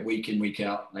can do it week in, week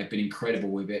out. They've been incredible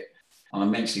with it. I'm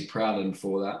immensely proud of them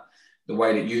for that. The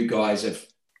way that you guys have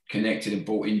connected and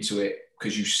bought into it,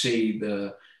 because you see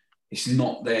it's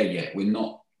not there yet. We're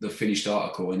not the finished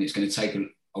article, and it's going to take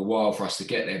a while for us to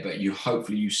get there. But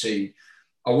hopefully you see,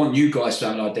 I want you guys to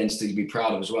have an identity to be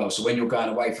proud of as well. So when you're going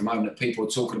away from home, that people are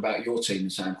talking about your team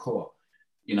and saying, cool,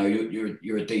 you know,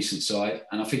 you're a decent side.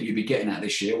 And I think you'll be getting that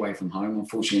this year away from home.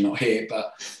 Unfortunately not here,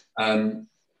 but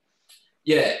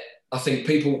yeah, I think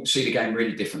people see the game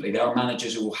really differently. There are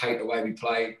managers who will hate the way we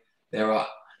play. There are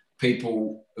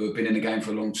people who have been in the game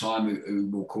for a long time who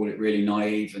will call it really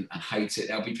naive and hate it.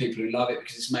 There'll be people who love it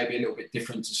because it's maybe a little bit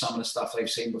different to some of the stuff they've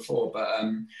seen before. But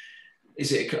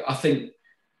I think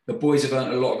the boys have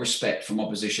earned a lot of respect from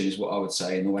opposition, is what I would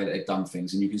say, in the way that they've done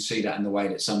things. And you can see that in the way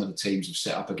that some of the teams have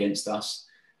set up against us.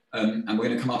 And we're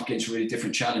going to come up against really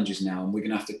different challenges now, and we're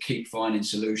going to have to keep finding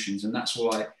solutions. And that's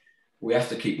why we have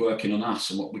to keep working on us,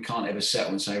 and what we can't ever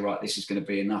settle and say, right, this is going to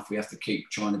be enough. We have to keep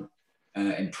trying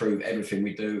to improve everything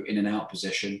we do in and out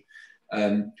possession.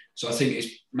 So I think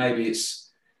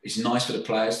it's nice for the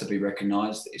players to be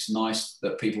recognised. It's nice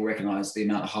that people recognise the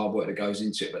amount of hard work that goes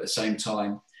into it. But at the same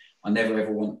time, I never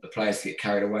ever want the players to get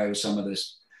carried away with some of the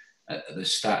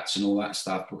stats and all that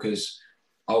stuff, because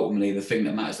ultimately the thing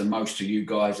that matters the most to you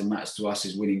guys and matters to us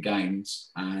is winning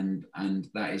games, and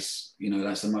that is,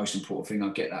 that's the most important thing. I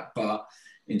get that, but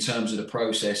in terms of the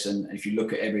process, and if you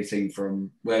look at everything from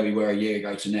where we were a year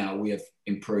ago to now, we have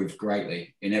improved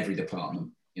greatly in every department.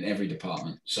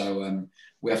 So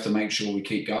we have to make sure we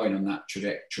keep going on that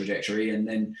trajectory, and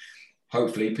then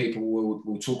hopefully people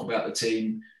will talk about the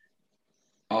team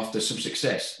after some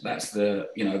success. That's the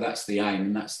aim,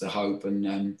 and that's the hope.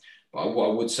 And but what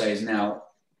I would say is now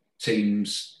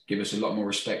teams give us a lot more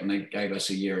respect than they gave us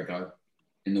a year ago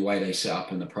in the way they set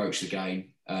up and approach the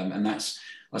game. And that's,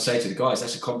 I say to the guys,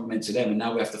 that's a compliment to them. And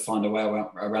now we have to find a way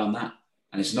around that.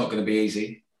 And it's not going to be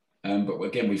easy. But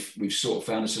again, we've sort of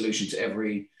found a solution to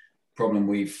every problem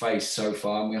we've faced so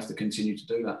far, and we have to continue to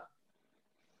do that.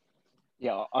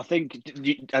 Yeah, I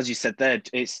think, as you said there,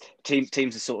 it's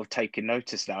teams are sort of taking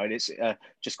notice now, and it's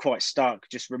just quite stark.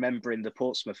 Just remembering the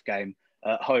Portsmouth game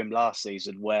at home last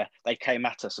season, where they came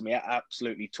at us and we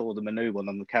absolutely tore them a new one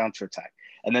on the counter attack,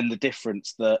 and then the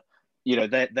difference that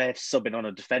they're subbing on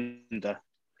a defender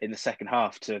in the second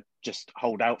half to just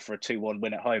hold out for a 2-1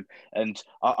 win at home, and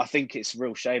I think it's a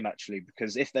real shame actually,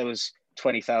 because if there was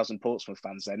 20,000 Portsmouth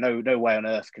fans there, no way on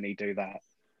earth can he do that.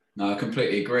 No, I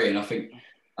completely agree, and I think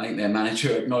their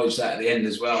manager acknowledged that at the end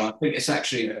as well. I think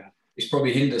it's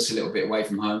probably hindered us a little bit away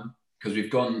from home, because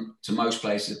we've gone to most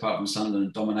places apart from Sunderland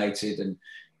and dominated. And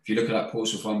if you look at that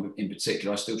Portsmouth one in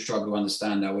particular, I still struggle to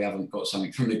understand how we haven't got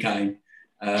something from the game.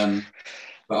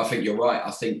 But I think you're right.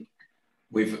 I think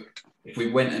if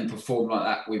we went and performed like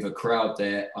that with a crowd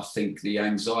there, I think the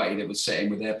anxiety that would set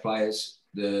in with their players,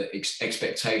 the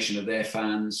expectation of their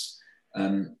fans,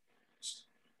 they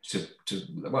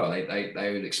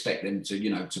would expect them to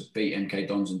beat MK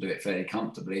Dons and do it fairly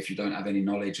comfortably if you don't have any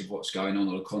knowledge of what's going on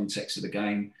or the context of the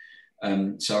game.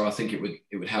 So I think it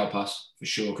would help us for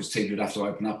sure, because teams would have to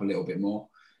open up a little bit more.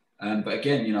 But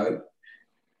again,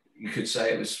 you could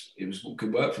say it was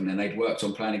good work from them. They'd worked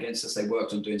on playing against us. They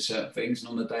worked on doing certain things, and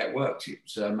on the day it worked. It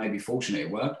was maybe fortunate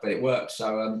it worked, but it worked.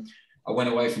 So I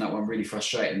went away from that one really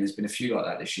frustrated. And there's been a few like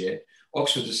that this year.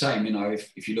 Oxford's the same.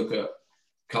 If you look at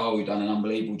Carl, who's done an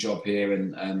unbelievable job here,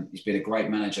 and he's been a great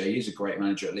manager. He is a great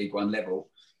manager at League One level.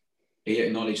 He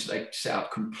acknowledged that they set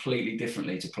up completely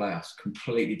differently to play us,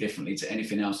 completely differently to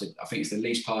anything else. I think it's the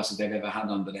least passes they've ever had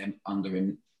under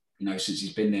him, since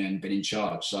he's been there and been in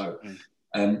charge. So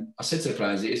I said to the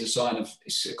players,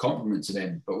 it's a compliment to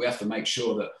them, but we have to make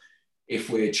sure that if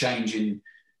we're changing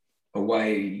a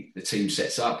way the team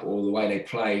sets up or the way they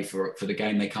play for the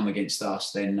game they come against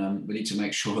us, then we need to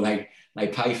make sure they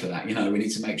pay for that. We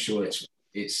need to make sure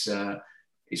it's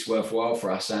worthwhile for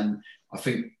us. And I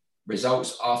think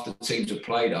results after teams have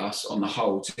played us, on the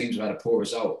whole, teams have had a poor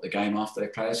result the game after they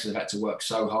play us, because they've had to work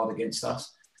so hard against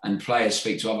us, and players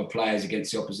speak to other players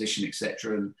against the opposition,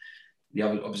 etc. And the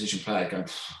other opposition player going,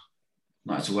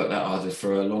 not had to work that hard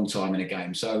for a long time in a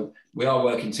game. So we are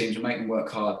working teams, we make them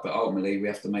work hard, but ultimately we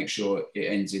have to make sure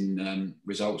it ends in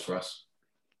results for us.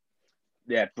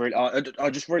 Yeah, brilliant. I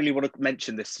just really want to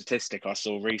mention this statistic I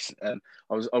saw recently.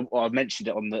 I mentioned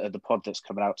it on the pod that's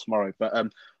coming out tomorrow. But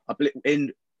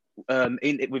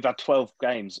we've had 12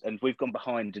 games and we've gone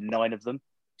behind in 9 of them,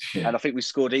 and I think we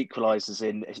scored equalisers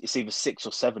in it's either 6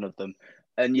 or 7 of them.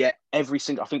 And yet I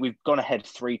think we've gone ahead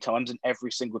 3 times, and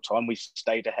every single time we've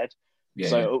stayed ahead. Yeah.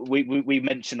 So we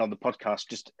mentioned on the podcast,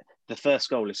 just the first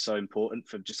goal is so important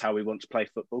for just how we want to play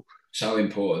football. So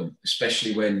important,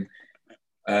 especially when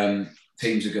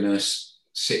teams are going to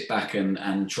sit back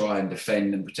and try and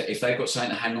defend and protect. If they've got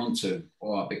something to hang on to,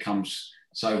 it becomes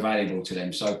so valuable to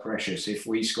them, so precious. If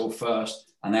we score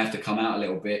first and they have to come out a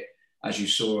little bit, as you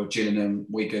saw Gillingham,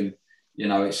 Wigan,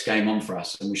 it's game on for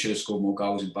us, and we should have scored more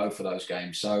goals in both of those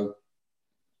games. So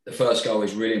the first goal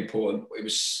is really important.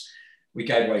 We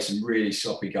gave away some really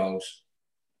sloppy goals.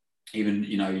 Even,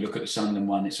 you look at the Sunderland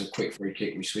one, it's a quick free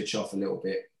kick. We switch off a little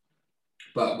bit.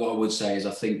 But what I would say is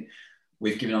I think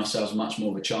we've given ourselves much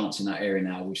more of a chance in that area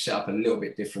now. We've set up a little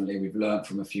bit differently. We've learned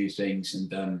from a few things,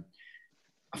 and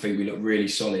I think we look really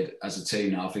solid as a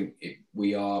team now. I think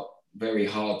we are very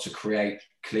hard to create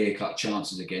clear-cut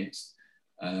chances against,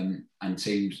 and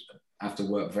teams have to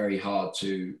work very hard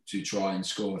to try and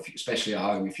score, especially at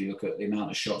home. If you look at the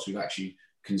amount of shots we've actually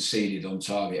conceded on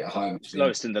target at home, it's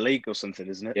lowest in the league or something,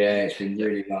 isn't it? Yeah, it's been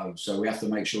really low. So we have to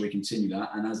make sure we continue that.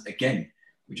 And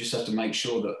we just have to make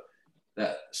sure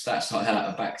that stats like that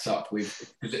are backed up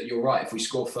with. Because you're right, if we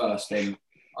score first, then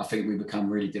I think we become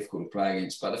really difficult to play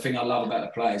against. But the thing I love about the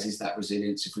players is that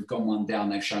resilience. If we've gone one down,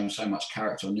 they've shown so much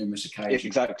character on numerous occasions.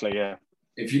 Exactly, yeah.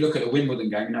 If you look at the Wimbledon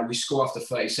game, we score after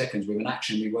 30 seconds with an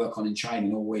action we work on in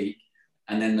training all week.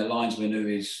 And then the linesman who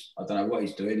is, I don't know what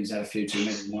he's doing, he's had a few too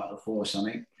many the night before or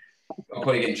something. I'll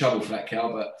probably get in trouble for that,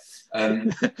 Cal, but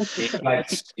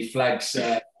he flags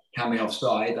coming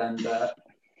offside and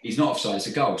he's not offside, it's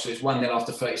a goal. So it's 1-0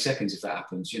 after 30 seconds if that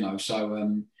happens,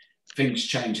 So things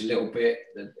change a little bit.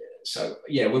 So,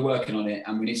 yeah, we're working on it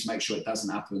and we need to make sure it doesn't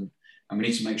happen. And we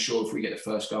need to make sure if we get the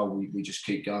first goal, we just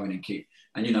keep going and keep.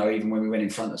 And, even when we went in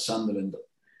front of Sunderland,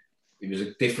 it was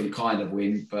a different kind of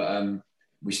win, but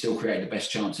we still created the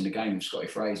best chance in the game with Scotty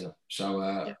Fraser.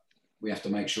 So we have to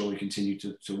make sure we continue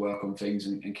to work on things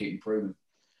and keep improving.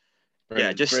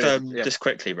 Yeah, just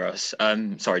quickly, Russ.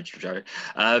 Sorry, Joe.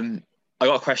 I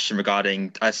got a question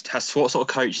regarding has what sort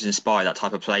of coaches inspired that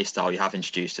type of play style you have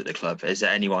introduced at the club? Is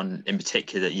there anyone in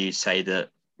particular that you say that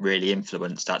really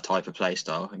influenced that type of play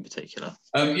style in particular?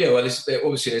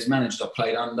 Obviously there's managers I've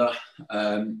played under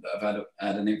have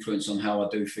had an influence on how I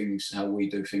do things, how we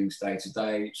do things day to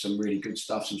day. Some really good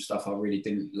stuff, some stuff I really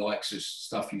didn't like, so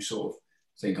stuff you sort of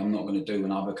think I'm not going to do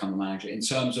when I become a manager. In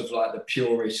terms of like the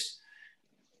purest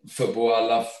football I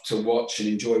love to watch and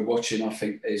enjoy watching, I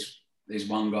think there's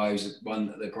one guy who's one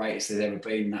of the greatest there's ever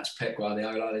been, and that's Pep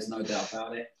Guardiola. There's no doubt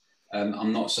about it.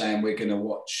 I'm not saying we're going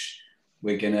to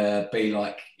be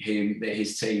like him,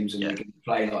 his teams, and we're going to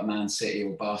play like Man City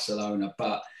or Barcelona.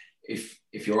 But if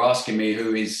you're asking me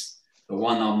who is the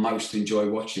one I most enjoy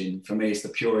watching, for me, it's the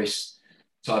purest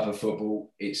type of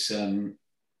football. It's I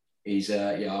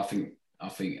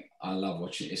think I love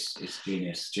watching it. It's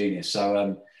genius.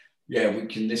 So we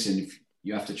can listen. If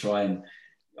you have to try and,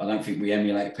 I don't think we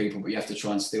emulate people, but you have to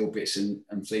try and steal bits and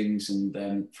things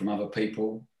and from other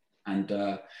people. And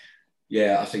I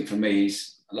think for me,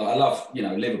 I love,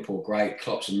 Liverpool, great,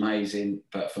 Klopp's amazing,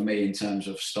 but for me, in terms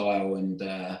of style and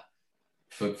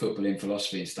footballing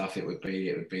philosophy and stuff, it would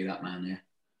be that man,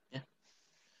 yeah.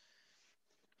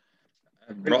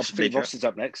 Ross is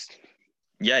up next.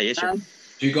 Yeah, he is. Do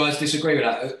you guys disagree with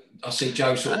that? I see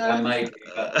Joe sort of maybe.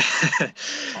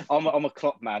 I'm a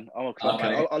Klopp man. Man.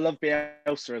 I love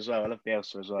Bielsa as well. Yeah,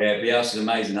 Bielsa's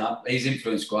amazing. He's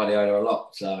influenced Guardiola a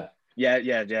lot. So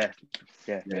yeah. They're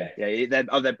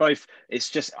both.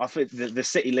 It's just, I think the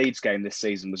City Leeds game this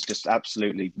season was just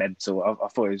absolutely mental. I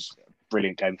thought it was a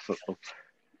brilliant game of football.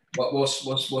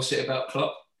 What's it about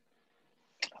Klopp?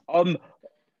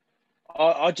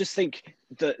 I just think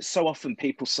that so often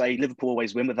people say Liverpool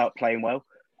always win without playing well,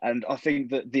 and I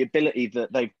think that the ability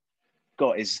that they've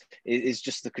got is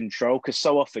just the control. Because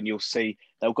so often you'll see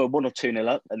they'll go 1 or 2-0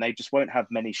 up, and they just won't have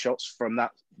many shots from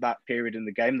that period in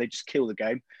the game. They just kill the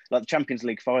game. Like the Champions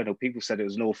League final, people said it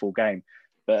was an awful game,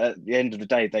 but at the end of the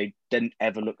day, they didn't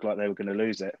ever look like they were going to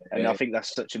lose it. And I think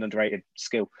that's such an underrated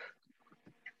skill.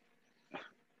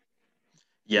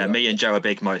 Yeah, me and Joe are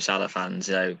big Mo Salah fans.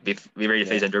 We really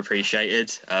feel he's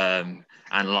underappreciated.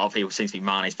 And a lot of people seem to be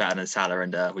Mane's better than Salah,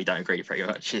 and we don't agree pretty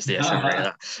much. Is the summary of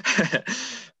that.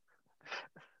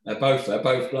 They're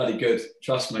both bloody good.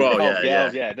 Trust me. Well,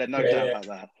 yeah. There's no doubt about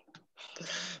that.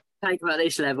 Take about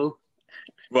this level.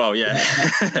 Well, yeah.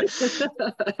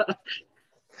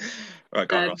 Right,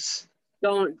 go on, Ross.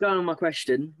 Going on my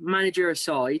question. Manager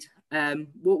aside,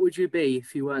 what would you be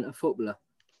if you weren't a footballer?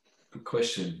 Good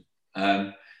question.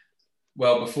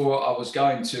 Well, before I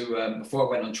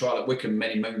went on trial at Wycombe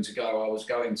many moons ago, I was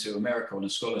going to America on a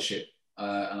scholarship,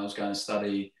 and I was going to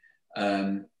study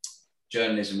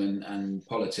journalism and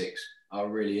politics.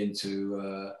 I'm really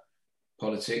into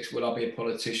politics. Will I be a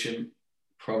politician?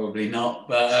 Probably not.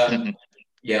 But I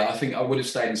think I would have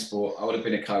stayed in sport. I would have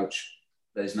been a coach.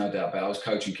 There's no doubt about it. I was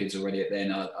coaching kids already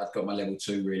then. I'd got my level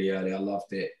 2 really early. I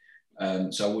loved it.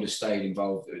 So I would have stayed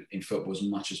involved in football as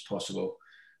much as possible.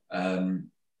 I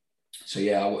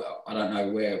don't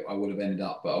know where I would have ended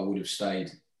up, but I would have stayed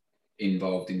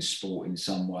involved in sport in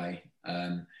some way,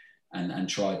 and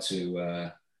tried to,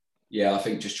 I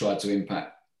think just tried to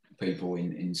impact people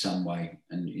in some way,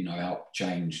 and help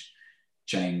change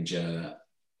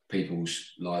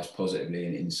people's lives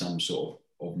positively in some sort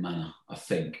of manner. I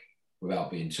think,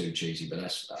 without being too cheesy, but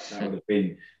that would have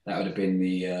been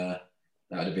the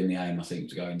aim. I think,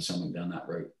 to go in something down that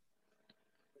route.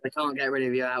 They can't get rid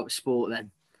of you out of sport then.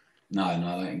 No, I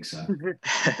don't think so.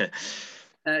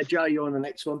 Joe, you're on the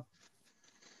next one.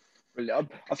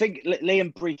 I think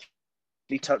Liam briefly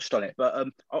touched on it, but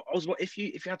I was if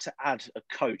you had to add a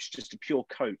coach, just a pure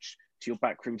coach to your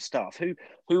backroom staff, who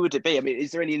would it be? I mean,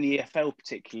 is there any in the EFL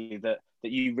particularly that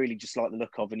you really just like the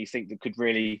look of, and you think that could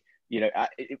really,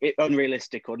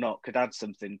 unrealistic or not, could add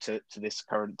something to this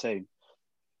current team?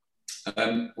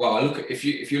 Well, I look at,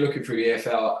 if you're looking through the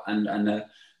EFL and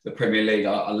the Premier League,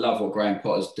 I love what Graham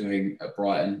Potter's doing at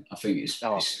Brighton. I think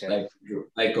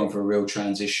they've gone for a real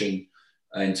transition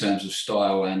in terms of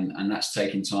style, and that's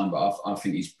taking time. But I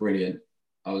think he's brilliant.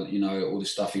 All the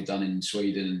stuff he's done in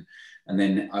Sweden, and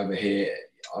then over here,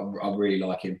 I really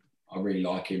like him.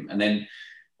 And then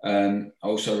I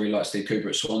also really like Steve Cooper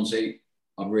at Swansea.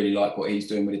 I really like what he's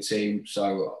doing with the team.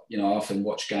 So I often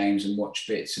watch games and watch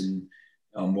bits and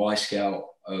Y Scout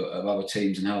of other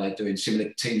teams and how they're doing.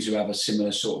 Similar teams who have a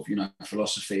similar sort of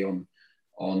philosophy on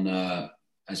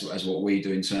as what we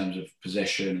do in terms of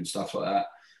possession and stuff like that.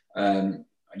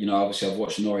 Obviously I've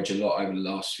watched Norwich a lot over the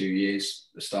last few years,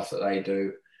 the stuff that they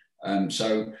do.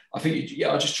 So I think,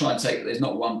 I just try and take, there's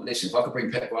not one, listen, if I could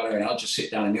bring Pep Guardiola in, I'd just sit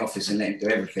down in the office and let him do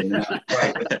everything. And that'd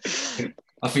be great.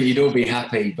 I think you'd all be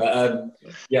happy. But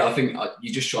I think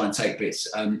you just try and take bits.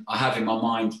 I have in my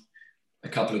mind a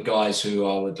couple of guys who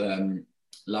I would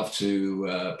love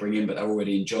to bring in, but they're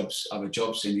already in other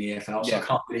jobs in the EFL, so I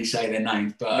can't really say their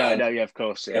names. But of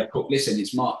course. Yeah. Listen,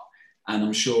 it's Mark. And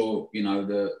I'm sure,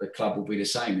 the club will be the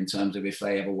same in terms of if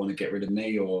they ever want to get rid of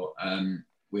me or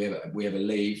we ever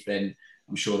leave, then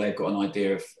I'm sure they've got an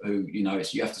idea of who, you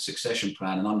have to succession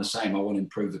plan. And I'm the same. I want to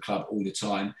improve the club all the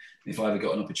time. And if I ever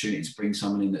got an opportunity to bring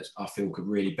someone in that I feel could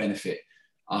really benefit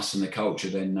us and the culture,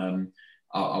 then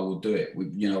I will do it.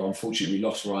 Unfortunately, we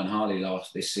lost Ryan Harley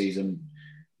this season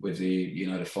with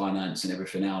the finance and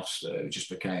everything else. It just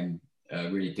became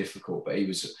really difficult. But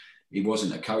he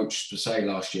wasn't a coach per se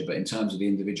last year, but in terms of the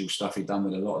individual stuff he'd done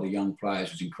with a lot of the young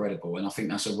players was incredible. And I think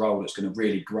that's a role that's going to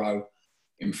really grow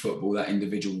in football, that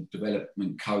individual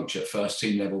development coach at first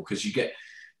team level, because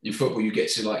in football, you get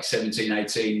to like 17,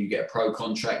 18, you get a pro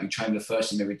contract, you train with the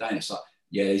first team every day. And it's like,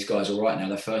 yeah, these guys are right now,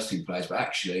 they're first team players, but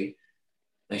actually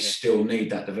they still need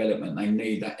that development. They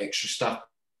need that extra stuff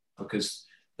because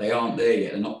they aren't there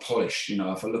yet. They're not polished.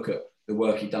 If I look at the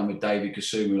work he'd done with David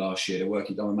Kasumu last year, the work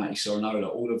he'd done with Matty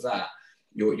Sorinola, all of that,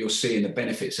 you're seeing the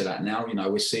benefits of that now.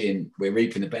 We're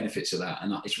reaping the benefits of that.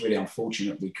 And it's really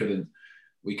unfortunate we couldn't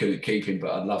keep him,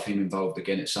 but I'd love him involved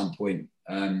again at some point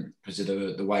because of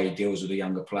the way he deals with the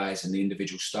younger players and the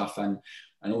individual stuff. And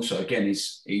also, again,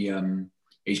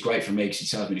 he's great for me because he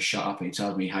tells me to shut up and he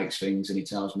tells me he hates things and he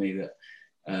tells me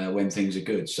that when things are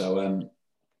good. So,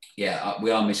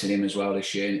 we are missing him as well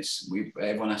this year. And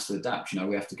everyone has to adapt,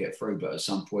 we have to get through. But at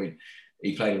some point,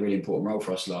 he played a really important role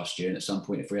for us last year. And at some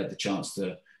point, if we had the chance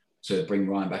to bring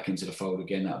Ryan back into the fold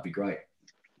again, that would be great.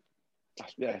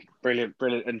 Yeah, brilliant.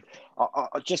 And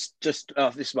I just this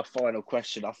is my final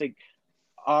question. I think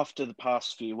after the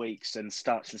past few weeks and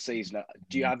starts the season,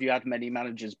 have you had many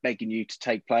managers begging you to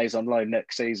take players on loan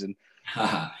next season?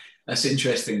 That's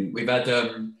interesting. We've had,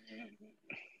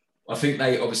 I think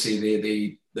they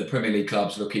obviously the Premier League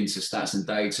clubs look into stats and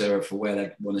data for where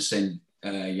they want to send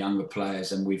younger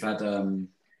players, and we've had,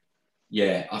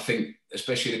 I think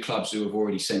especially the clubs who have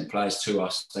already sent players to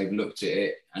us, they've looked at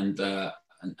it and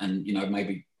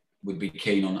maybe would be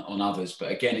keen on others.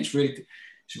 But again, it's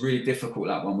really difficult,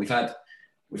 that one. We've had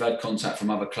contact from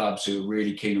other clubs who are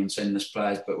really keen on sending us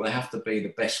players, but they have to be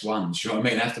the best ones. Do you know what I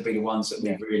mean? They have to be the ones that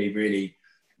we really, really,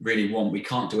 really want. We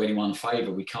can't do anyone a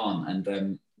favour. We can't.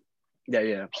 And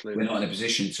absolutely. We're not in a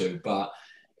position to. But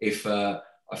if I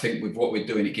think with what we're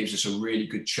doing, it gives us a really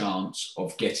good chance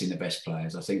of getting the best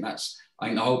players. I think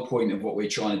the whole point of what we're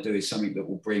trying to do is something that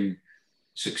will bring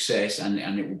success and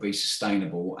it will be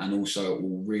sustainable, and also it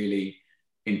will really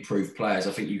improve players.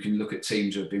 I think you can look at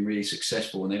teams who have been really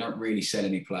successful and they don't really sell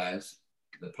any players.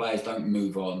 The players don't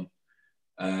move on,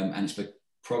 and it's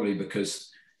probably because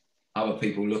other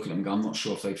people look at them and go, I'm not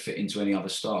sure if they fit into any other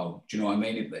style. Do you know what I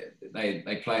mean?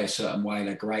 They play a certain way,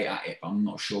 they're great at it, but I'm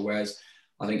not sure. Whereas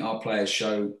I think our players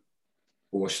show,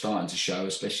 or are starting to show,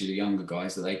 especially the younger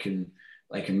guys, that they can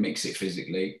mix it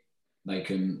physically.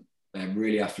 They're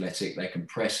really athletic, they can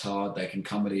press hard, they can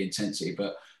come with the intensity,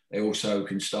 but they also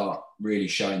can start really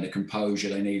showing the composure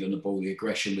they need on the ball, the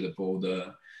aggression with the ball,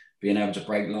 the being able to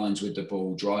break lines with the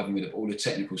ball, driving with it, all the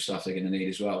technical stuff they're going to need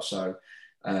as well. So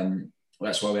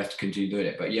that's why we have to continue doing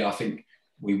it. But I think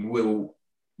we will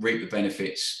reap the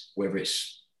benefits, whether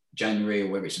it's January or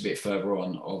whether it's a bit further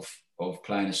on, of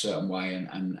playing a certain way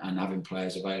and having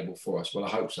players available for us. Well, I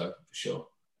hope so, for sure.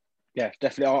 Yeah,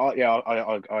 definitely.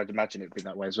 I'd imagine it'd be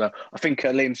that way as well. I think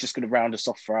Liam's just going to round us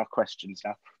off for our questions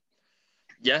now.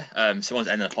 Yeah, so I want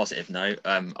to end on a positive note.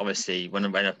 Obviously, when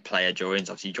a player joins,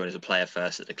 obviously you join as a player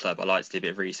first at the club. I like to do a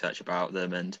bit of research about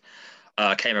them, and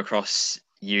I came across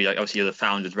you. Like, obviously, you're the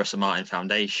founder of the Russell Martin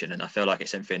Foundation, and I feel like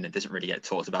it's something that doesn't really get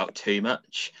talked about too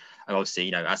much. And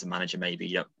obviously, as a manager, maybe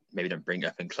you don't bring it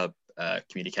up in club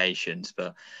communications,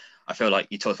 but I feel like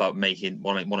you talked about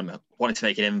wanting to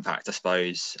make an impact, I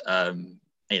suppose.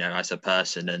 As a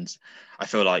person, and I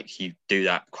feel like you do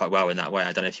that quite well in that way.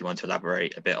 I don't know if you want to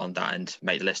elaborate a bit on that and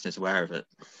make the listeners aware of it.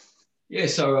 Yeah,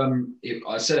 so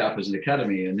I set it up as an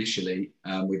academy initially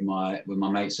with my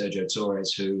mate Sergio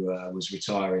Torres, who was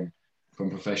retiring from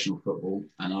professional football,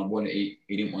 and he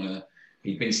didn't want to.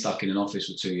 He'd been stuck in an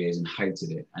office for 2 years and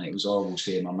hated it, and it was horrible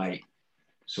seeing my mate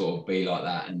sort of be like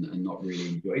that and not really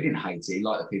enjoy. He didn't hate it. He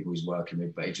liked the people he's working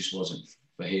with, but it just wasn't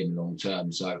for him long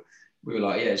term. So we were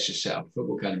like, yeah, let's just set up a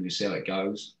football academy and see how it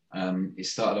goes. It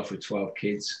started off with 12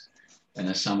 kids in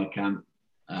a summer camp,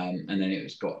 and then it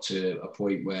was got to a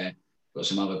point where got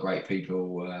some other great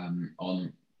people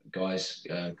on, guys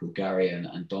called Gary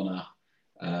and Donna,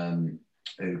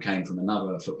 who came from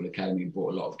another football academy and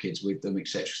brought a lot of kids with them,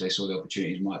 etc. So they saw the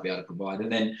opportunities might be able to provide.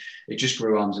 And then it just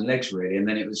grew arms and legs, really. And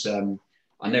then it was,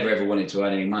 I never ever wanted to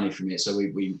earn any money from it. So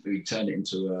we turned it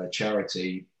into a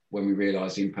charity when we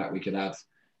realised the impact we could have,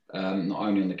 not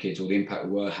only on the kids or the impact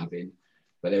we were having,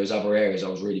 but there was other areas I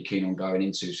was really keen on going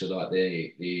into. So like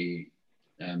the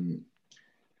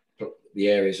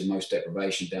areas of most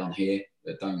deprivation down here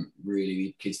that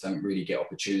kids don't really get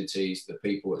opportunities, the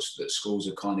people that schools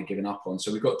have kind of given up on.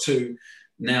 So we've got two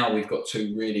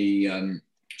really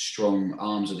strong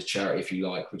arms of the charity, if you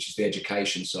like, which is the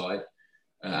education side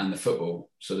and the football.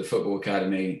 So the football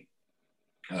academy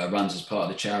runs as part of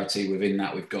the charity. Within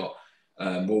that, we've got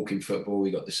walking football,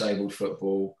 we've got disabled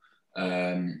football,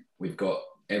 we've got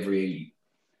every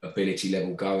ability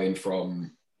level going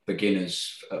from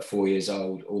beginners at 4 years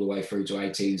old all the way through to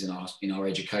 18s in our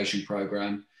education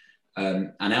program,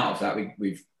 and out of that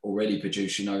we've already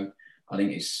produced, I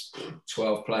think it's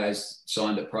 12 players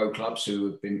signed at pro clubs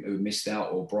who missed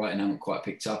out, or Brighton haven't quite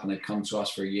picked up, and they've come to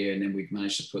us for a year, and then we've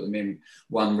managed to put them in.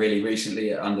 One really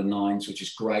recently at under nines, which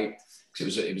is great,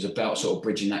 because it was about sort of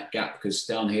bridging that gap, because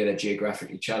down here they're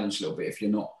geographically challenged a little bit. If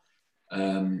you're not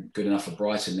good enough for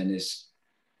Brighton, then there's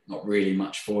not really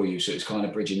much for you. So it's kind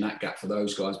of bridging that gap for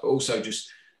those guys, but also just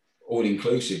all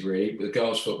inclusive, really. The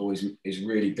girls' football is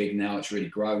really big now. It's really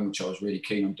grown, which I was really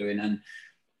keen on doing, and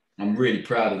I'm really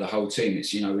proud of the whole team.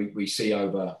 It's, we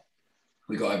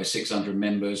got over 600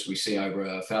 members. We see over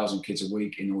 1,000 kids a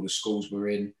week in all the schools we're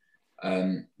in.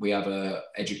 We have a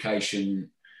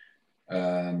education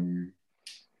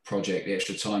project, the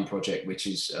Extra Time Project, which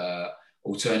is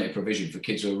alternative provision for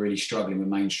kids who are really struggling with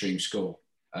mainstream school.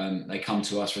 They come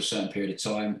to us for a certain period of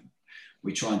time.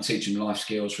 We try and teach them life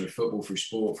skills through football, through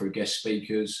sport, through guest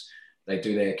speakers. They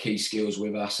do their key skills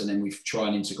with us, and then we try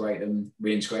and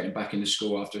reintegrate them back into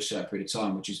school after a certain period of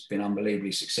time, which has been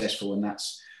unbelievably successful. And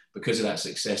that's because of that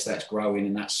success, that's growing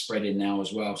and that's spreading now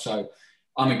as well. So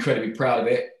I'm incredibly proud of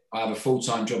it. I have a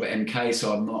full-time job at MK,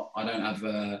 so I don't have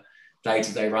a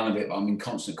day-to-day run of it, but I'm in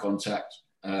constant contact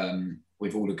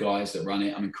with all the guys that run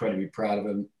it. I'm incredibly proud of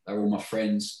them. They're all my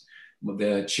friends.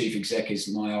 The chief exec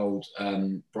is my old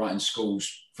Brighton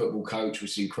Schools football coach,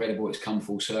 which is incredible. It's come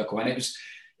full circle, and it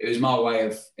was my way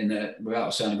of,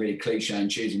 without sounding really cliche and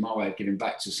cheesy, my way of giving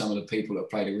back to some of the people that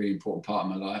played a really important part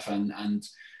of my life, and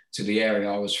to the area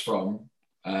I was from,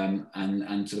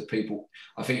 and to the people.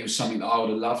 I think it was something that I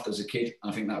would have loved as a kid.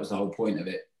 I think that was the whole point of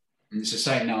it. And it's the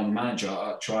same now. I'm a manager.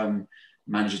 I try and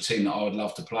manage a team that I would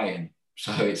love to play in.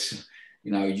 So it's,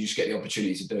 you just get the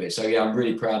opportunity to do it. So yeah, I'm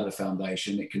really proud of the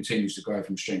foundation. It continues to grow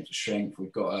from strength to strength.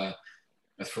 We've got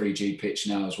a 3G pitch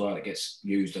now as well. It gets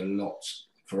used a lot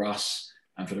for us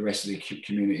and for the rest of the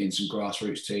community in some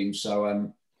grassroots teams.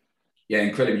 So yeah,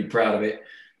 incredibly proud of it.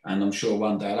 And I'm sure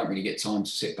one day, I don't really get time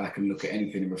to sit back and look at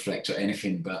anything and reflect on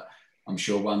anything, but I'm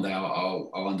sure one day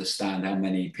I'll understand how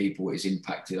many people it has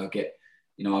impacted.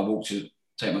 I walk to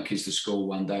take my kids to school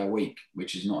one day a week,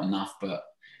 which is not enough, but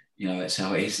that's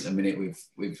how it is at the minute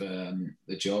with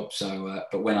the job. So,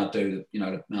 but when I do, the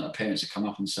amount of parents that come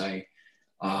up and say,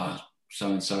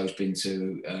 so-and-so's been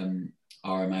to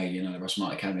RMA, the Russell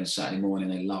Martin Academy on Saturday morning,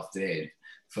 they loved it.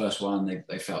 First one,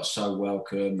 they felt so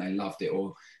welcome, they loved it.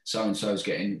 Or so-and-so's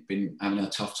been having a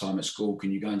tough time at school, can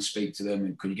you go and speak to them?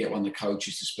 And can you get one of the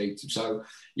coaches to speak to them? So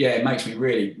yeah, it makes me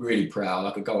really, really proud.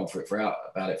 I could go on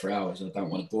about it for hours. I don't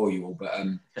want to bore you all, but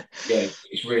yeah,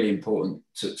 it's really important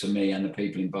to me and the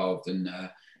people involved. And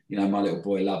my little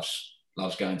boy loves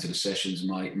going to the sessions.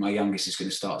 My youngest is going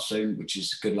to start soon, which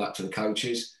is good luck to the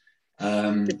coaches.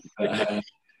 Yeah,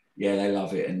 they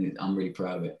love it, and I'm really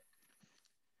proud of it.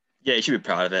 Yeah, you should be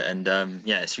proud of it, and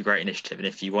yeah, it's a great initiative. And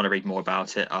if you want to read more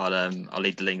about it, I'll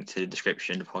leave the link to the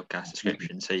description, the podcast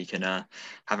description, so you can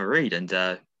have a read and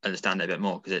understand it a bit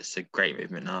more, because it's a great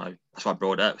movement. And that's why I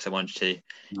brought it up, because I wanted to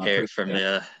hear it from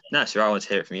the. No, so I wanted to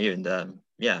hear it from you, and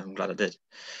yeah, I'm glad I did.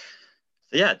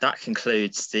 So yeah, that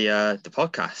concludes the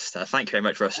podcast. Thank you very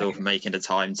much, Russell, for making the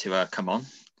time to come on.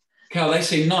 Cal, they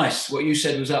seem nice. What you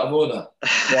said was out of order.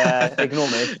 Yeah, ignore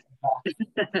me.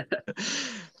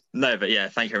 No, but yeah,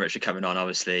 thank you very much for coming on.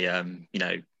 Obviously,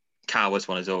 Cal was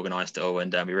one who's organised it all,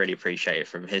 and we really appreciate it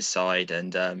from his side.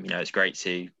 And it's great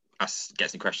to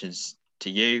get some questions to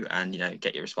you, and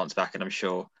get your response back. And I'm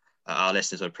sure our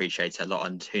listeners will appreciate it a lot.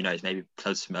 And who knows, maybe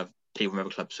people from other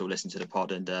clubs will listen to the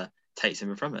pod and take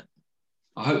something from it.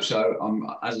 I hope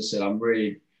so. As I said, I'm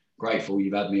really grateful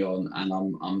you've had me on, and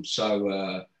I'm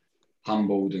so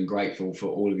humbled and grateful for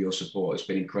all of your support. It's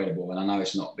been incredible, and I know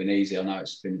it's not been easy. I know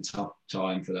it's been a tough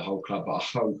time for the whole club, but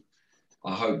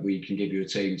I hope we can give you a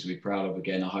team to be proud of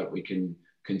again. I hope we can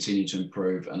continue to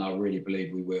improve, and I really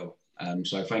believe we will.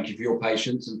 So thank you for your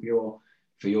patience and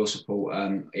for your support.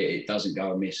 It doesn't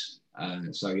go amiss.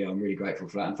 So yeah, I'm really grateful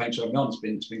for that, and thanks for having me on.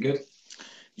 It's been good.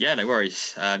 Yeah, no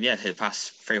worries. The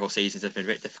past 3 or 4 seasons have been a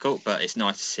bit difficult, but it's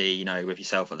nice to see, with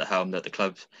yourself at the helm, that the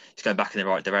club is going back in the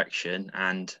right direction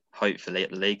and hopefully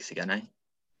at the leagues again, eh?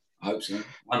 I hope so.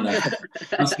 I know.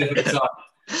 That's difficult time.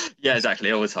 Yeah,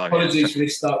 exactly, all the time. Apologies for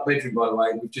this dark bedroom, by the way.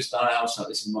 We've just done our house up.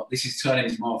 This is turning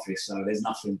into my office, so there's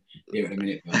nothing here in a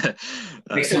minute. But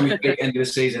next time we speak, end of the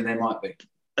season, there might be.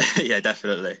 Yeah,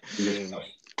 definitely.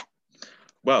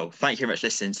 Well, thank you very much for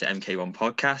listening to MK1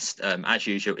 podcast. As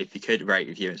usual, if you could rate,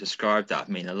 review and subscribe, that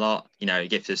would mean a lot. It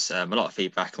gives us a lot of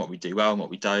feedback on what we do well and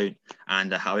what we don't,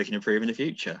 and how we can improve in the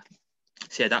future.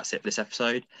 So yeah, that's it for this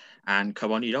episode, and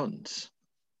come on, you Dons.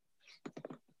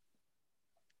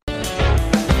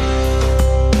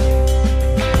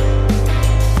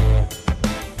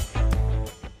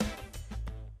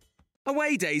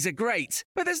 Away days are great,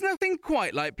 but there's nothing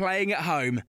quite like playing at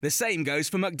home. The same goes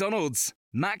for McDonald's.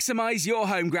 Maximise your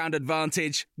home ground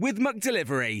advantage with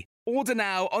McDelivery. Order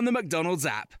now on the McDonald's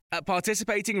app. At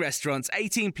participating restaurants,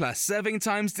 18 plus, serving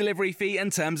times, delivery fee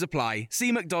and terms apply.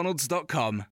 See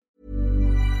mcdonalds.com.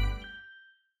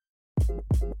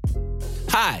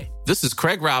 Hi, this is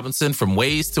Craig Robinson from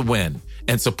Ways to Win,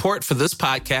 and support for this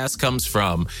podcast comes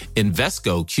from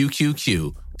Invesco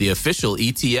QQQ, the official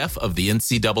ETF of the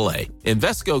NCAA.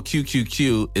 Invesco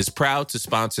QQQ is proud to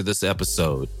sponsor this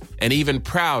episode, and even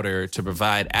prouder to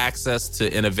provide access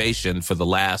to innovation for the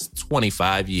last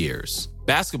 25 years.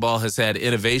 Basketball has had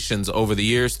innovations over the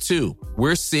years, too.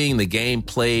 We're seeing the game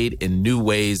played in new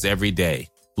ways every day.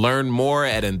 Learn more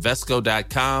at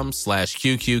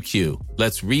Invesco.com/QQQ.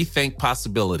 Let's rethink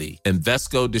possibility.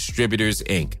 Invesco Distributors,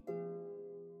 Inc.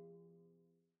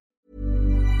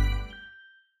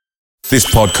 This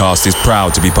podcast is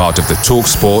proud to be part of the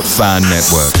TalkSport Fan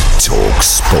Network.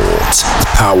 TalkSport.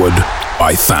 Powered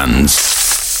by fans.